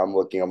now. Now I'm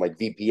looking. I'm like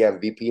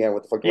VPN.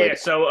 What the fuck do I Yeah, do?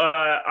 so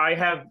I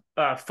have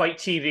Fight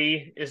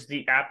TV is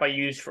the app I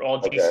use for all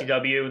Okay.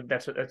 GCW.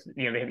 That's they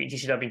have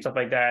GCW and stuff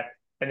like that.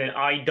 And then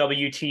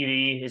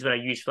IWTV is what I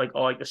use for like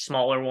all like the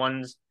smaller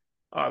ones.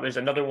 There's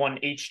another one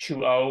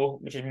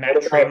H2O, which is What Matt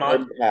about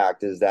Tremont.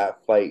 Impact? Is that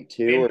fight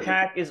too, or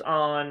Impact is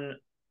on.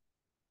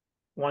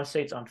 I want to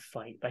say it's on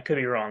Fight. I could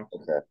be wrong.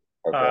 okay?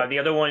 Okay. The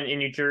other one in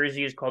New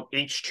Jersey is called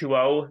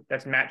H2O.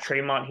 That's Matt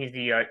Tremont. He's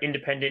the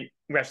independent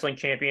wrestling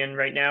champion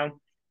right now.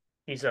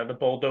 He's the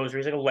bulldozer.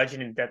 He's like a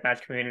legend in the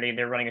deathmatch community.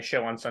 They're running a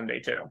show on Sunday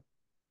too.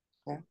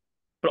 Okay.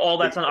 But all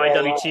that's on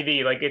Well,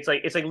 IWTV. Like it's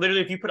like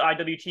literally if you put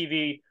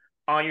IWTV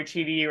on your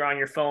TV or on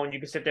your phone, you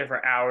can sit there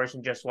for hours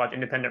and just watch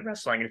independent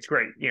wrestling. It's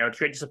great. It's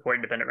great to support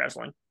independent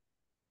wrestling.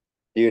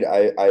 dude,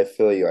 I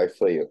feel you. I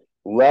feel you.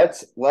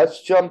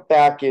 Let's jump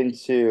back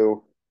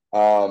into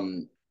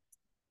um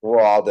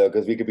Raw though,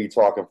 because we could be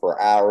talking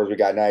for hours. We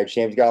got Night of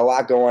Champions. We got a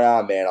lot going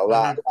on, man.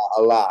 Mm-hmm.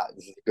 A lot.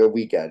 This is a good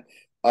weekend.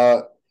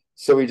 Uh,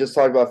 so we just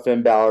talked about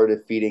Finn Balor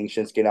defeating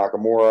Shinsuke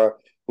Nakamura.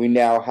 We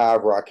now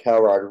have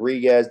Raquel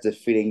Rodriguez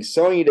defeating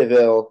Sonya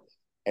Deville,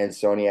 and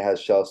Sonya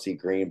has Chelsea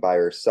Green by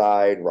her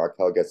side.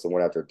 Raquel gets the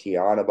win after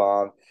Tiana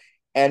Bomb.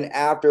 And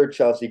after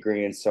Chelsea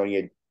Green and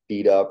Sonya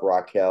beat up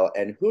Raquel,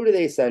 and who do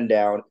they send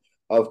down?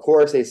 Of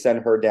course, they send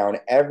her down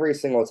every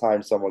single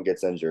time someone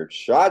gets injured.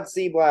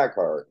 Shotzi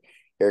Blackheart.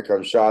 Here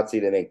comes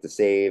Shotzi to make the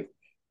save.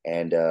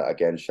 And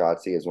again,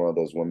 Shotzi is one of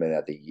those women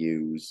that they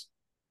use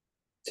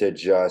to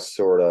just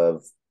sort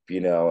of,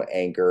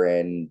 anchor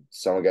in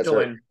someone gets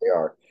hurt. Dylan. They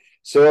are.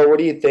 So what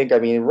do you think? I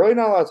mean, really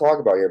not a lot to talk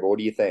about here, but what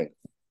do you think?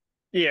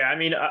 Yeah, I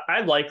mean, I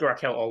like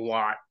Raquel a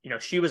lot.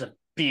 She was a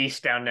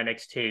beast down in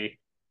NXT.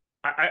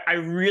 I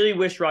really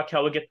wish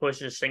Raquel would get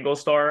pushed as a single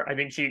star. I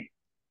think she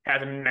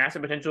has a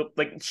massive potential.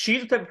 Like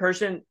she's the type of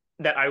person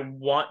that I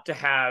want to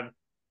have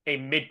a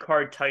mid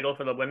card title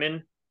for the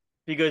women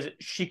because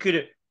she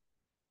could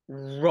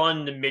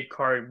run the mid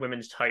card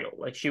women's title.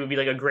 Like she would be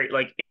like a great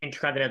like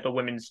intercontinental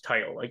women's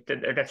title. Like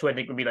that's what I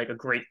think would be like a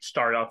great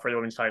start off for the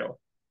women's title.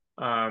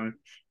 Um,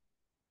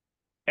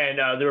 and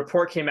the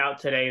report came out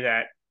today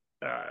that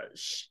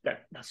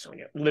that not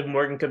Sonya Liv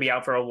Morgan could be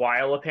out for a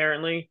while.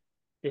 Apparently,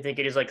 they think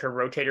it is like her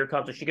rotator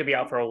cuff, so she could be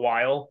out for a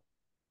while.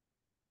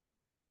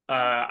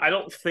 I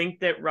don't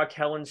think that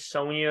Raquel and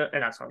Sonya,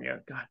 and not Sonya,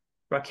 God,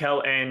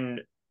 Raquel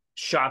and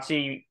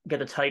Shotzi get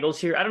the titles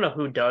here. I don't know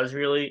who does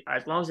really,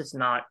 as long as it's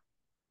not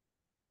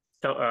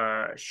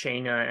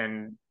Shayna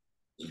and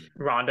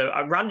Ronda.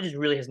 Ronda just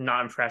really has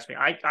not impressed me.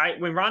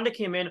 When Ronda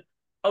came in,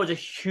 I was a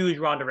huge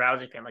Ronda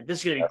Rousey fan. Like this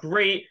is gonna be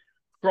great,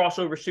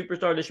 crossover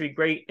superstar. This should be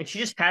great, and she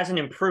just hasn't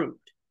improved.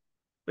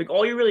 Like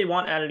all you really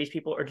want out of these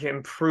people are to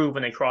improve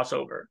when they cross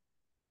over.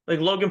 Like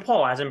Logan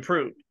Paul has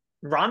improved,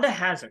 Ronda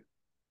hasn't.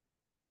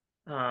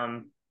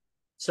 Um,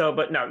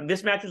 but no,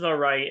 this match was all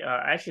right.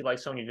 I actually like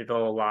Sonya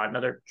Deville a lot,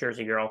 another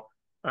Jersey girl.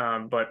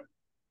 But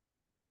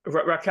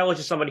Raquel is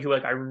just somebody who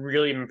like I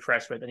really am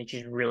impressed with. I think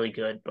she's really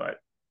good, but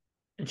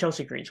and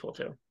Chelsea Green's cool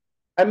too.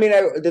 I mean,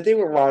 the thing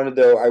with Ronda,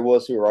 though, I will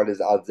say with Ronda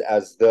is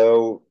as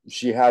though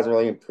she hasn't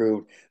really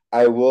improved.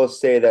 I will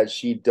say that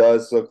she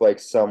does look like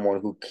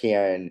someone who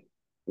can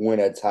win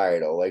a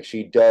title. Like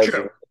she does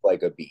True. look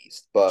like a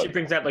beast. She But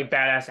brings that like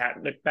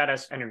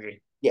badass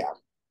energy. yeah.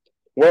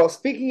 Well,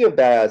 speaking of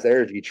badass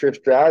energy, Trish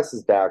Stratus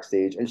is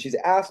backstage and she's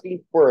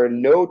asking for a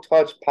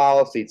no-touch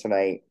policy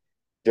tonight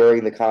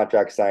during the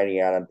contract signing.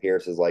 Adam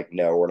Pearce is like,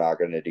 no, we're not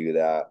going to do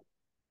that.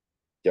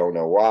 Don't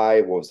know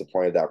why. What was the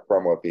point of that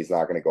promo if he's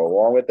not going to go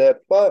along with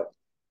it? But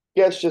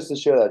guess just to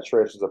show that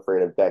Trish is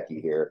afraid of Becky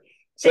here.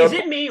 Is So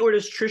it me or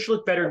does Trish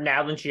look better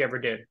now than she ever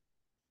did?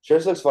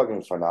 Trish looks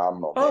fucking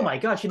phenomenal, Oh man. my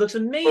god, she looks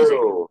amazing.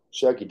 Oh,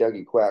 Chucky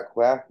Ducky Quack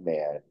Quack,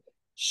 man.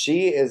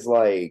 She is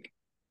like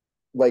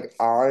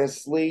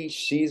honestly,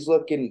 she's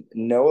looking.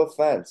 No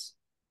offense,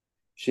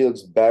 she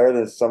looks better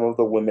than some of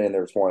the women in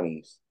their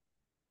 20s,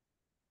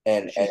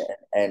 and and She's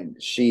and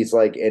she's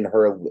like in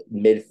her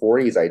mid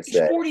 40s, I'd she's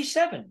say.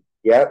 47.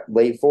 Yep,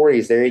 late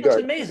 40s. There you She looks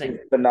go. amazing.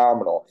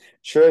 Phenomenal.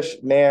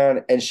 Trish,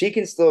 man, and she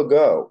can still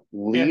go.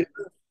 Yeah. Lead.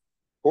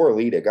 poor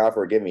Lita, God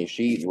forgive me.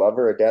 She love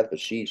her to death, but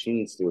she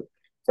needs to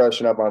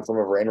freshen up on some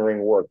of her in-ring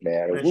work,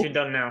 man. What has she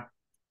done now?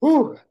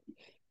 Woo.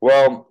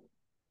 Well,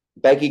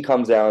 Becky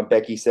comes out and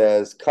Becky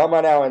says, "Come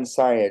on out and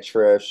sign it,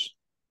 Trish."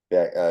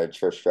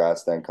 Trish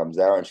Stratus then comes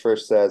out and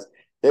Trish says,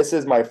 "This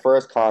is my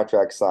first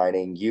contract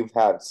signing. You've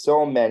had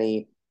so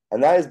many,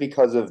 and that is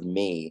because of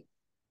me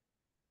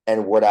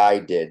and what I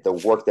did, the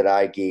work that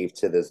I gave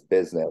to this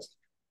business."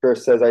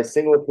 Trish says, "I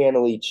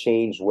single-handedly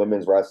changed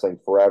women's wrestling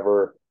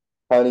forever.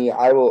 Honey,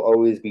 I will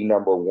always be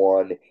number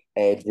one,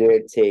 and it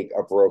did take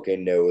a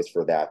broken nose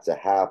for that to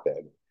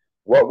happen.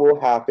 What will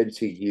happen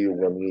to you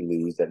when we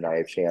lose the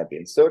Night of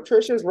Champions?" So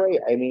Trish is right.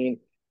 I mean,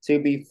 to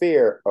be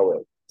fair, oh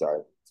wait,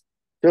 sorry.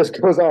 Chris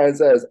goes on and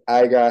says,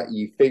 "I got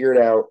you figured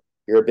out.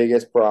 Your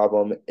biggest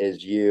problem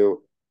is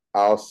you.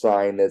 I'll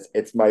sign this.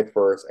 It's my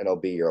first and it'll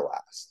be your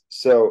last."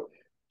 So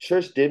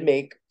Trish did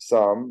make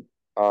some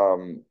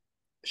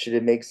she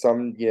did make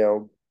some,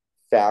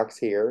 facts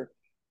here.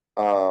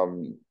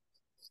 Um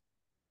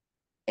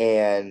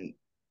and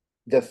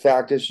the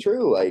fact is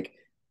true. Like,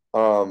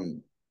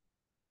 um,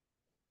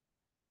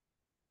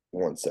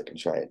 one second,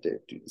 trying to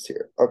do this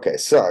here. Okay,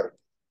 so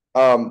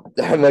I'm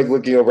like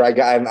looking over.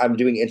 I'm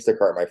doing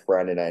Instacart, my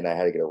friend, and I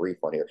had to get a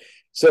refund here.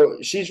 So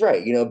she's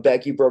right.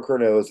 Becky broke her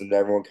nose, and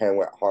everyone kind of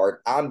went hard.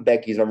 I'm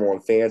Becky's number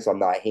one fan, so I'm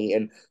not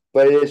hating,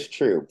 but it is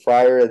true.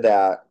 Prior to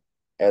that,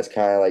 it's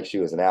kind of like she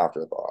was an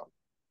afterthought.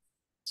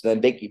 So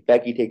then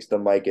Becky takes the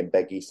mic and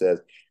Becky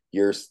says,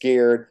 "You're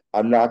scared.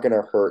 I'm not going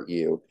to hurt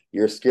you.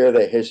 You're scared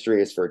that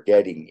history is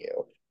forgetting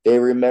you. They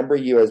remember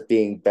you as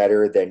being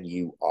better than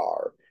you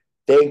are.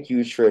 Thank you,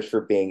 Trish,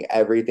 for being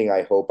everything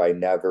I hope I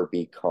never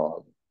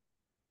become.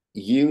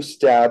 You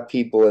stab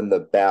people in the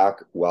back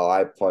while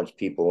I punch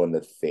people in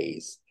the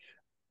face.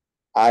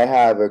 I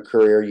have a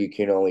career you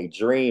can only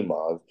dream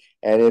of.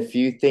 And if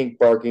you think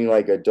barking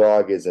like a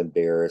dog is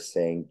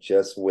embarrassing,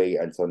 just wait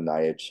until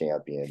Night of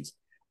Champions."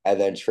 And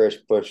then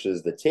Trish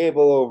pushes the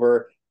table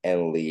over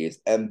and leaves.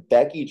 And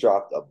Becky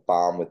dropped a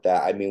bomb with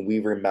that. I mean, we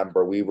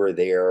remember we were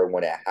there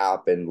when it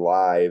happened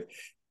live.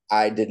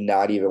 I did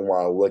not even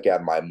want to look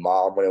at my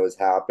mom when it was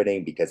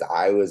happening because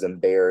I was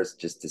embarrassed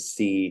just to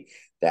see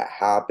that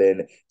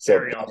happen. So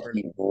Very awkward.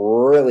 Becky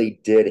really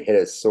did hit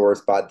a sore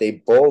spot.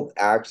 They both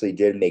actually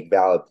did make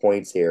valid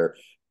points here.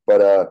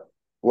 But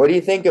what do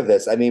you think of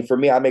this? I mean, for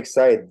me, I'm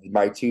excited.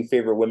 My two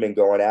favorite women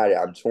going at it.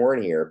 I'm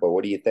torn here, but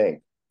what do you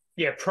think?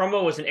 Yeah,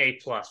 promo was an A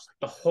plus.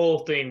 The whole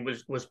thing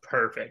was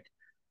perfect.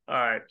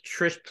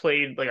 Trish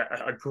played like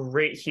a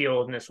great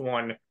heel in this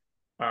one.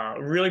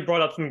 Really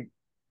brought up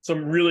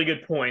some really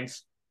good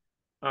points.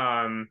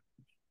 Um,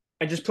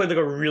 and just played like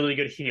a really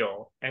good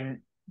heel.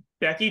 And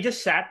Becky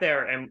just sat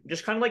there and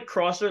just kind of like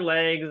crossed her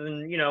legs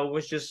and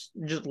was just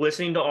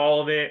listening to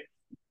all of it.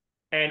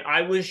 And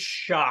I was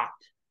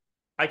shocked.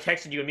 I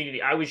texted you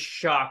immediately. I was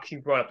shocked she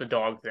brought up the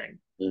dog thing.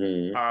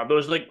 Mm-hmm.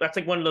 Those like that's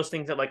like one of those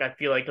things that like I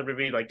feel like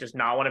everybody like does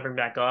not want to bring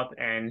back up.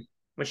 And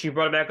when she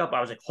brought it back up,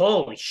 I was like,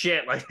 holy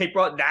shit! Like they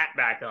brought that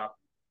back up.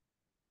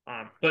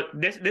 But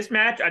this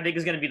match I think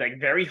is going to be like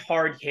very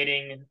hard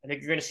hitting. I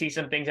think you're going to see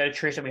some things out of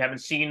Trish that we haven't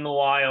seen in a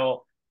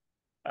while.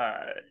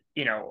 Uh,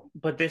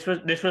 but this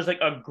was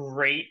like a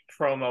great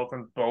promo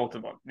from both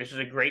of them. This was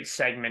a great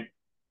segment,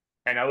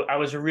 and I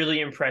was really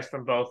impressed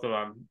from both of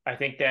them. I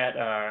think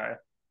we're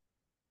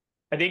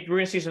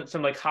gonna see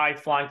some like high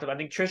flying stuff. I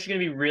think Trish is gonna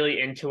be really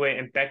into it,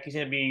 and Becky's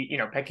gonna be,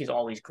 Becky's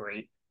always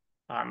great.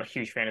 I'm a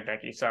huge fan of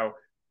Becky, so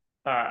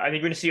I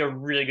think we're gonna see a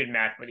really good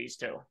match with these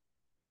two.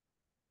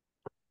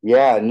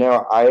 Yeah,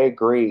 no, I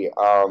agree.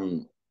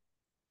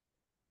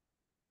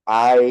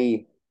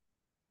 I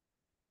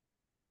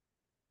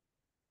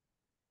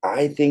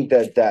I think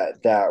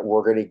that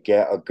we're gonna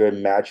get a good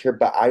match here,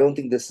 but I don't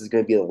think this is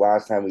gonna be the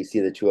last time we see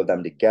the two of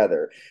them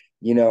together.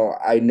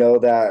 I know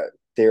that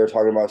they were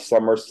talking about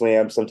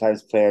SummerSlam.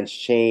 Sometimes plans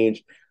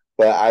change,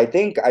 but I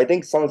think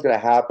something's gonna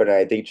happen, and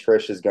I think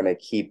Trish is gonna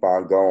keep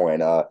on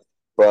going.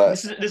 But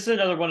This is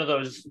another one of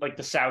those like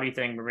the Saudi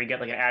thing where we get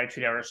like an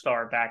Attitude Era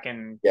star back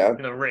yeah,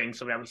 in the ring,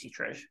 so now we see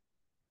Trish.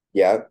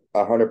 yeah,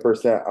 100%,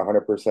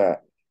 100%.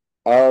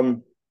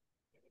 Um,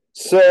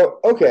 So,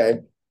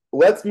 okay,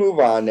 let's move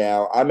on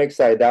now. I'm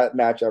excited. That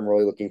match I'm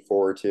really looking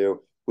forward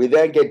to. We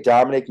then get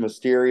Dominic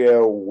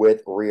Mysterio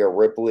with Rhea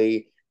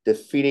Ripley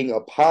defeating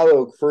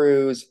Apollo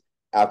Crews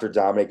after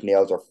Dominic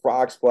nails a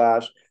frog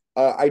splash.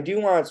 I do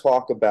want to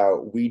talk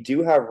about we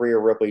do have Rhea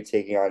Ripley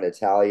taking on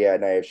Natalia at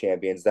Night of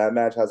Champions. That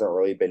match hasn't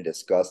really been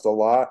discussed a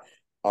lot.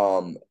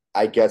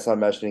 I guess I'm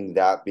mentioning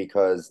that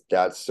because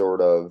that's sort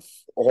of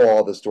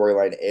all the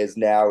storyline is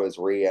now is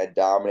Rhea and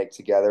Dominic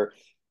together.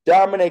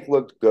 Dominic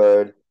looked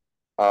good.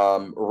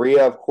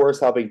 Rhea, of course,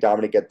 helping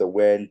Dominic get the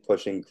win,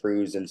 pushing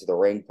Cruz into the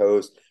ring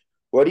post.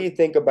 What do you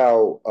think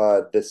about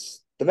the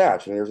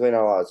match? I mean, there's really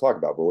not a lot to talk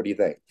about, but what do you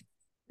think?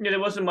 Yeah, there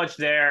wasn't much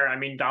there. I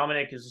mean,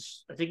 Dominic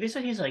is. I think they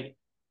said he's like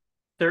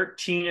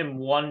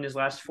 13-1 in his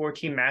last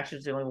 14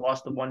 matches. They only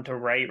lost the one to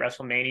Ray at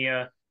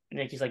WrestleMania. I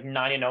think he's like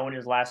 9-0 in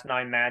his last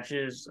 9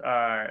 matches.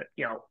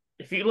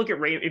 If you look at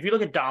Ray, if you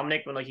look at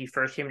Dominic when like he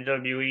first came to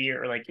WWE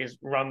or like his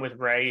run with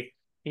Ray,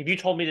 If you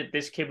told me that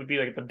this kid would be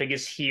like the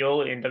biggest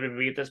heel in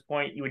WWE at this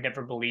point, you would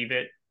never believe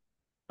it.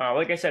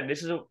 Like I said,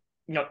 this is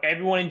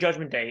everyone in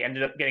Judgment Day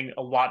ended up getting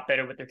a lot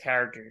better with their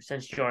characters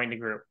since joining the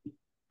group,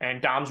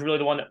 and Dom's really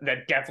the one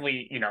that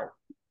definitely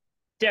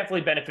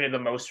definitely benefited the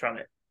most from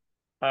it.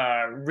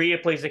 Rhea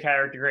plays the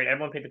character great.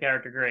 Everyone played the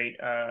character great.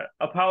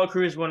 Apollo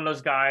Crews is one of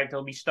those guys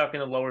that'll be stuck in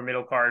the lower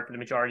middle card for the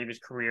majority of his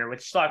career,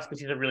 which sucks because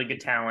he's a really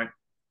good talent.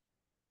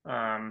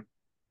 Um,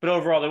 but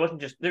overall,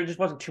 there just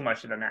wasn't too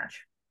much to the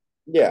match.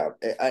 Yeah,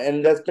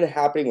 and that's been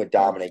happening with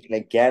Dominic. And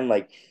again,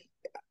 like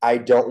I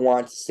don't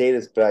want to say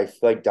this, but I feel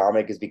like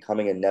Dominic is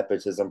becoming a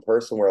nepotism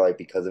person where like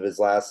because of his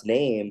last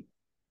name,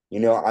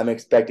 I'm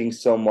expecting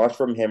so much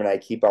from him and I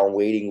keep on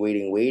waiting,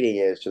 waiting, waiting.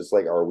 And it's just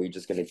like, are we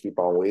just gonna keep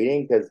on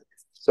waiting? Because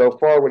so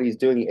far what he's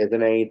doing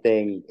isn't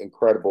anything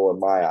incredible in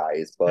my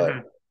eyes. But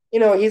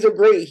Mm-hmm. he's a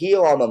great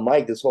heel on the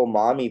mic, this whole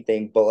mommy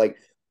thing, but like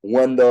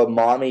when the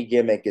mommy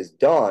gimmick is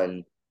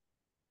done,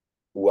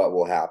 what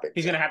will happen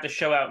He's next? gonna have to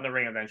show out in the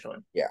ring eventually.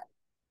 Yeah.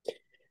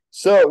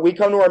 So we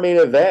come to our main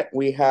event.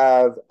 We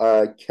have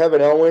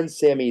Kevin Owens,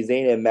 Sami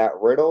Zayn, and Matt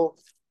Riddle.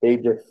 They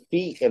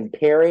defeat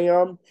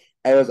Imperium,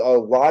 and there's a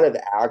lot of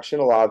action,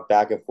 a lot of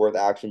back and forth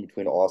action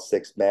between all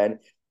six men.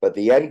 But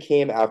the end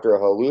came after a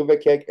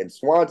haluva kick and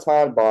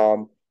swanton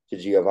bomb to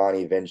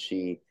Giovanni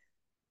Vinci.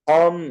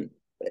 Um,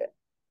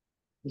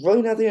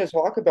 really nothing to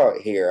talk about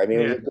here. I mean,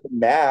 it was Yeah, a good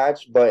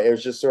match, but it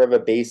was just sort of a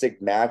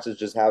basic match to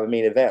just have a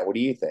main event. What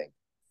do you think?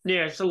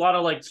 yeah. It's a lot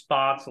of like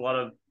spots, a lot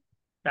of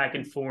back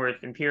and forth.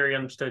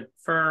 Imperium stood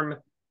firm.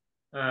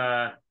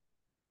 Uh,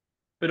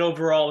 but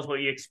overall, was what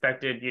you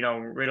expected.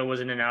 Riddle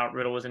was in and out.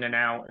 Riddle was in and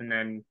out, and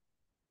then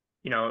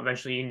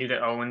eventually you knew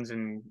that Owens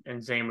and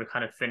Zayn would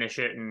kind of finish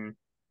it, and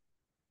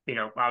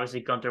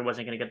obviously Gunther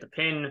wasn't going to get the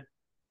pin.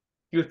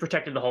 He was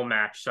protected the whole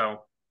match,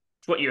 so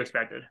it's what you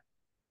expected.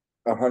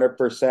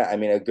 100%. I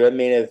mean, a good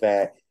main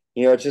event.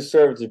 Just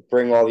sort of to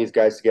bring all these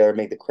guys together,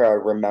 make the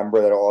crowd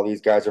remember that all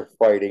these guys are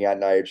fighting at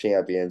Night of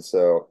Champions.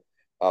 So,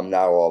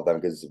 not all of them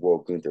because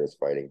Gunther is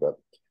fighting, but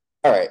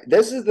all right.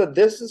 This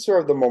is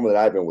sort of the moment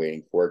that I've been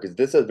waiting for because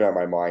this has been on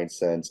my mind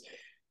since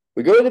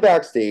we go to the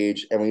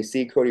backstage and we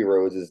see Cody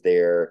Rhodes is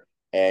there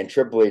and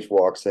Triple H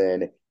walks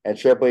in and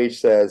Triple H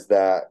says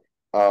that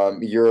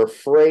you're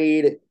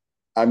afraid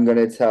I'm going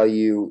to tell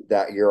you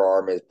that your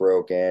arm is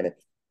broken.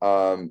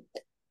 Um,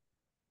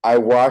 I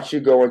watched you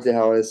go into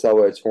Hell in a Cell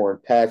with a torn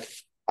pec.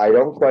 I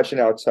don't question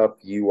how tough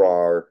you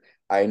are.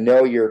 I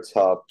know you're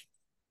tough.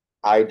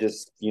 I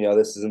just,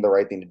 this isn't the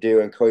right thing to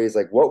do. And Cody's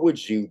like, what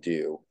would you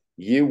do?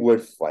 You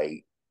would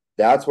fight.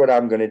 That's what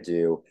I'm going to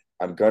do.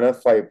 I'm going to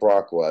fight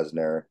Brock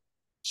Lesnar.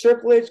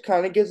 Triple H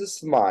kind of gives a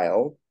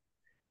smile.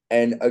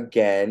 And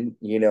again,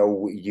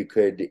 you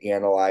could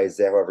analyze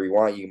that however you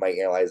want. You might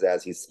analyze it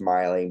as he's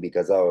smiling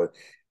because, oh,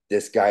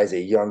 this guy's a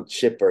young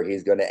chipper.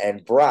 He's going to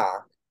end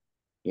Brock.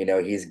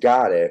 He's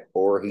got it,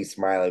 or he's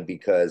smiling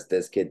because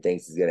this kid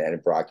thinks he's gonna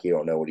end Brock. He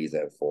don't know what he's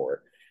in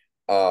for.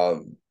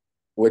 Um,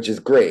 which is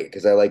great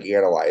because I like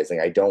analyzing.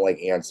 I don't like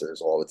answers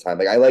all the time.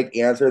 Like I like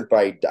answers,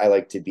 but I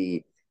like to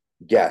be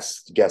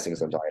guessing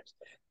sometimes.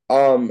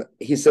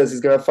 He says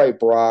he's gonna fight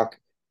Brock.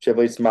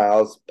 Triple H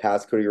smiles,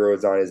 past Cody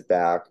Rhodes on his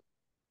back.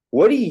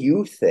 What do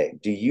you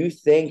think? Do you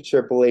think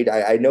Triple H?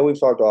 I know we've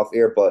talked off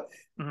air, but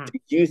Mm-hmm.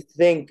 do you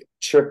think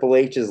Triple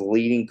H is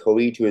leading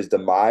Cody to his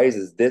demise?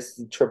 Is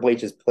this Triple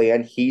H's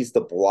plan? He's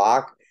the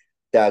block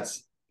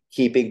that's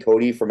keeping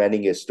Cody from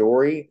ending his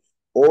story?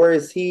 Or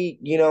is he,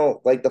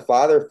 like the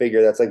father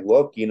figure that's like,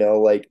 look,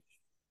 like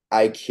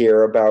I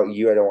care about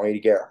you. I don't want you to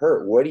get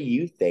hurt. What do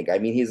you think? I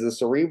mean, he's a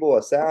cerebral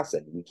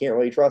assassin. You can't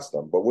really trust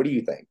him. But what do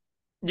you think?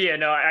 Yeah,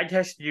 no, I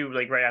texted you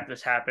like right after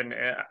this happened.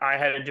 I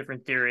had a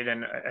different theory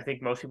than I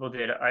think most people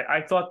did.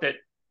 I thought that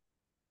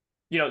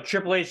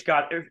Triple H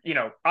got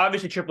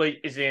obviously Triple H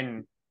is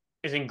in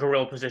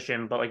gorilla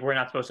position, but like we're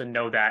not supposed to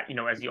know that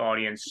as the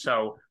audience.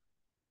 So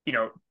you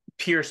know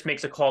Pierce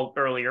makes a call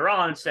earlier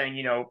on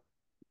saying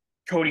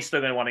Cody's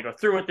still going to want to go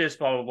through with this,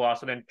 blah blah blah.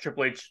 So then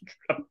Triple H,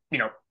 you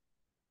know,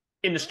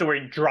 in the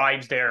story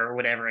drives there or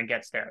whatever and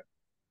gets there.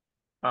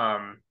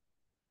 Um,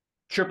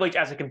 Triple H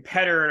as a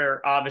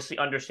competitor obviously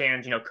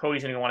understands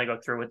Cody's going to want to go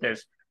through with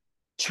this.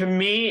 To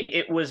me,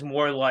 it was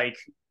more like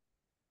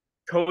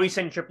Cody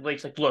saying to Triple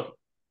H, like, look,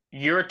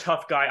 you're a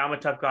tough guy. I'm a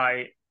tough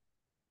guy.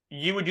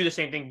 You would do the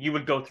same thing. You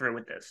would go through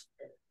with this.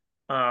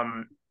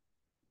 Um,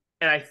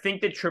 and I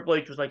think that Triple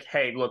H was like,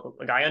 hey, look,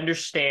 like, I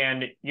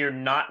understand you're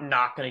not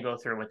going to go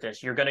through with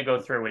this. You're going to go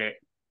through with it.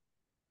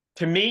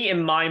 To me,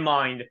 in my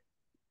mind,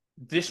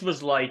 this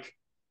was like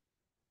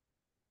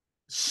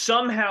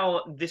somehow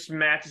this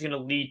match is going to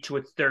lead to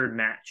a third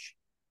match.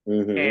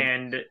 Mm-hmm.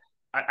 And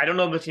I don't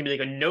know if it's going to be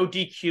like a no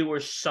DQ or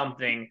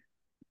something,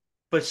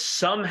 but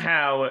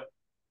somehow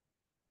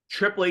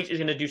Triple H is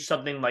going to do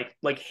something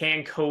like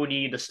hand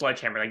Cody the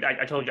sledgehammer. Like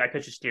I told you, I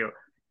pitched this to you.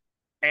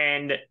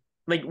 And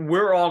like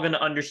we're all going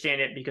to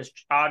understand it because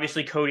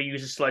obviously Cody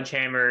uses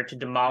sledgehammer to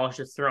demolish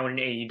the throne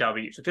in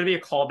AEW. So it's going to be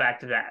a callback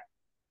to that.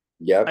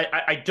 Yep.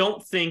 I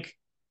don't think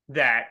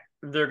that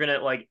they're going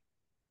to like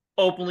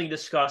openly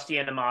discussed the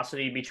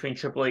animosity between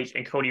Triple H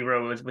and Cody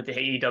Rhodes with the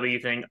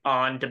AEW thing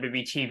on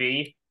WWE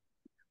TV.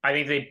 I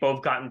think they've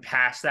both gotten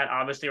past that,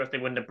 obviously, or else they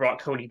wouldn't have brought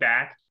Cody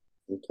back.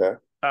 Okay.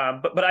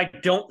 But I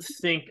don't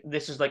think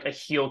this is like a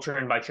heel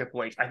turn by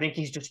Triple H. I think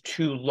he's just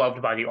too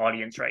loved by the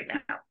audience right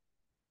now.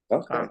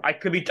 Okay. I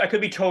could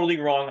be totally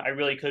wrong. I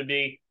really could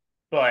be,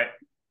 but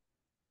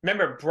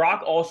remember,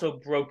 Brock also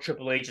broke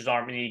Triple H's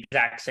arm in the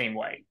exact same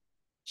way.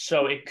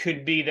 So it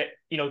could be that,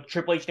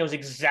 Triple H knows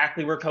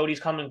exactly where Cody's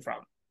coming from.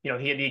 He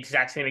had the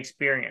exact same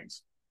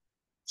experience.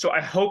 So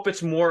I hope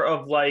it's more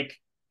of like,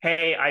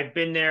 hey, I've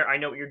been there. I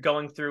know what you're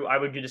going through. I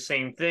would do the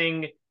same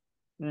thing.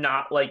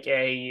 Not like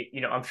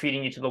I'm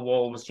feeding you to the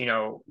wolves,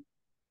 go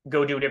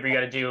do whatever you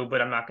got to do,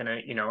 but I'm not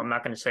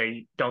gonna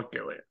say don't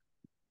do it.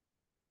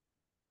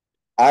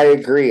 I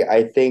agree.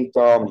 I think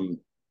I'm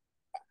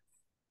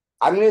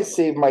gonna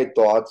save my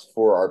thoughts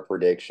for our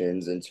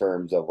predictions in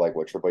terms of like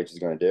what Triple H is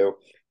gonna do.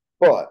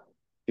 But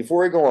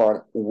before we go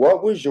on,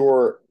 what was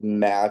your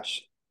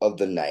match of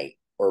the night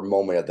or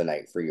moment of the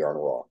night for you on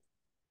Raw?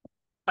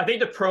 I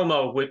think the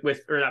promo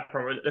with or not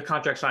promo, the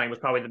contract signing was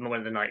probably the moment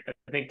of the night.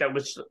 I think that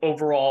was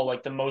overall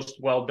like the most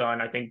well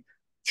done. I think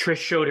Trish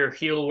showed her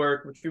heel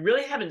work, which we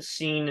really haven't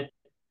seen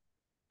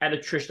out of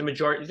Trish. The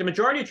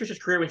majority of Trish's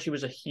career when she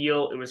was a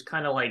heel, it was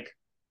kind of like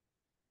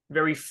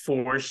very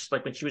forced.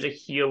 Like when she was a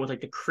heel with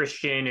like the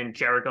Christian and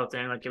Jericho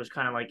thing, like it was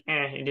kind of like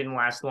it didn't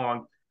last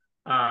long.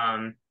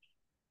 Um,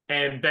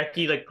 and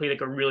Becky like played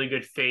like a really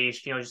good face,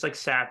 just like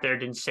sat there,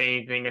 didn't say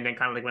anything, and then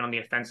kind of like went on the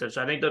offensive.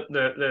 So I think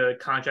the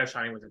contract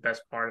signing was the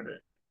best part of it.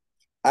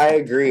 I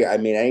agree. I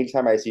mean,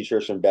 anytime I see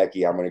Trish and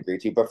Becky, I'm going to agree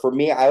to. But for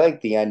me, I like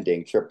the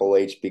ending, Triple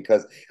H,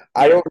 because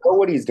I Yeah. don't know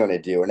what he's going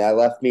to do. And that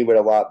left me with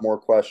a lot more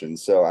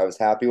questions. So I was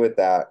happy with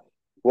that.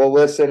 Well,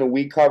 listen,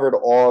 we covered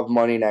all of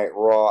Monday Night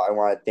Raw. I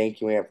want to thank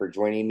you, Ann, for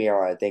joining me. I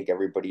want to thank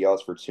everybody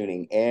else for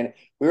tuning in.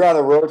 We were on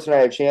the road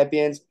tonight of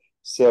champions.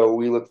 So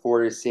we look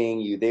forward to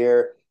seeing you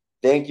there.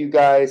 Thank you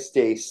guys.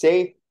 Stay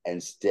safe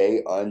and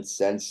stay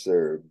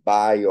uncensored.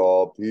 Bye,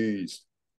 y'all. Peace.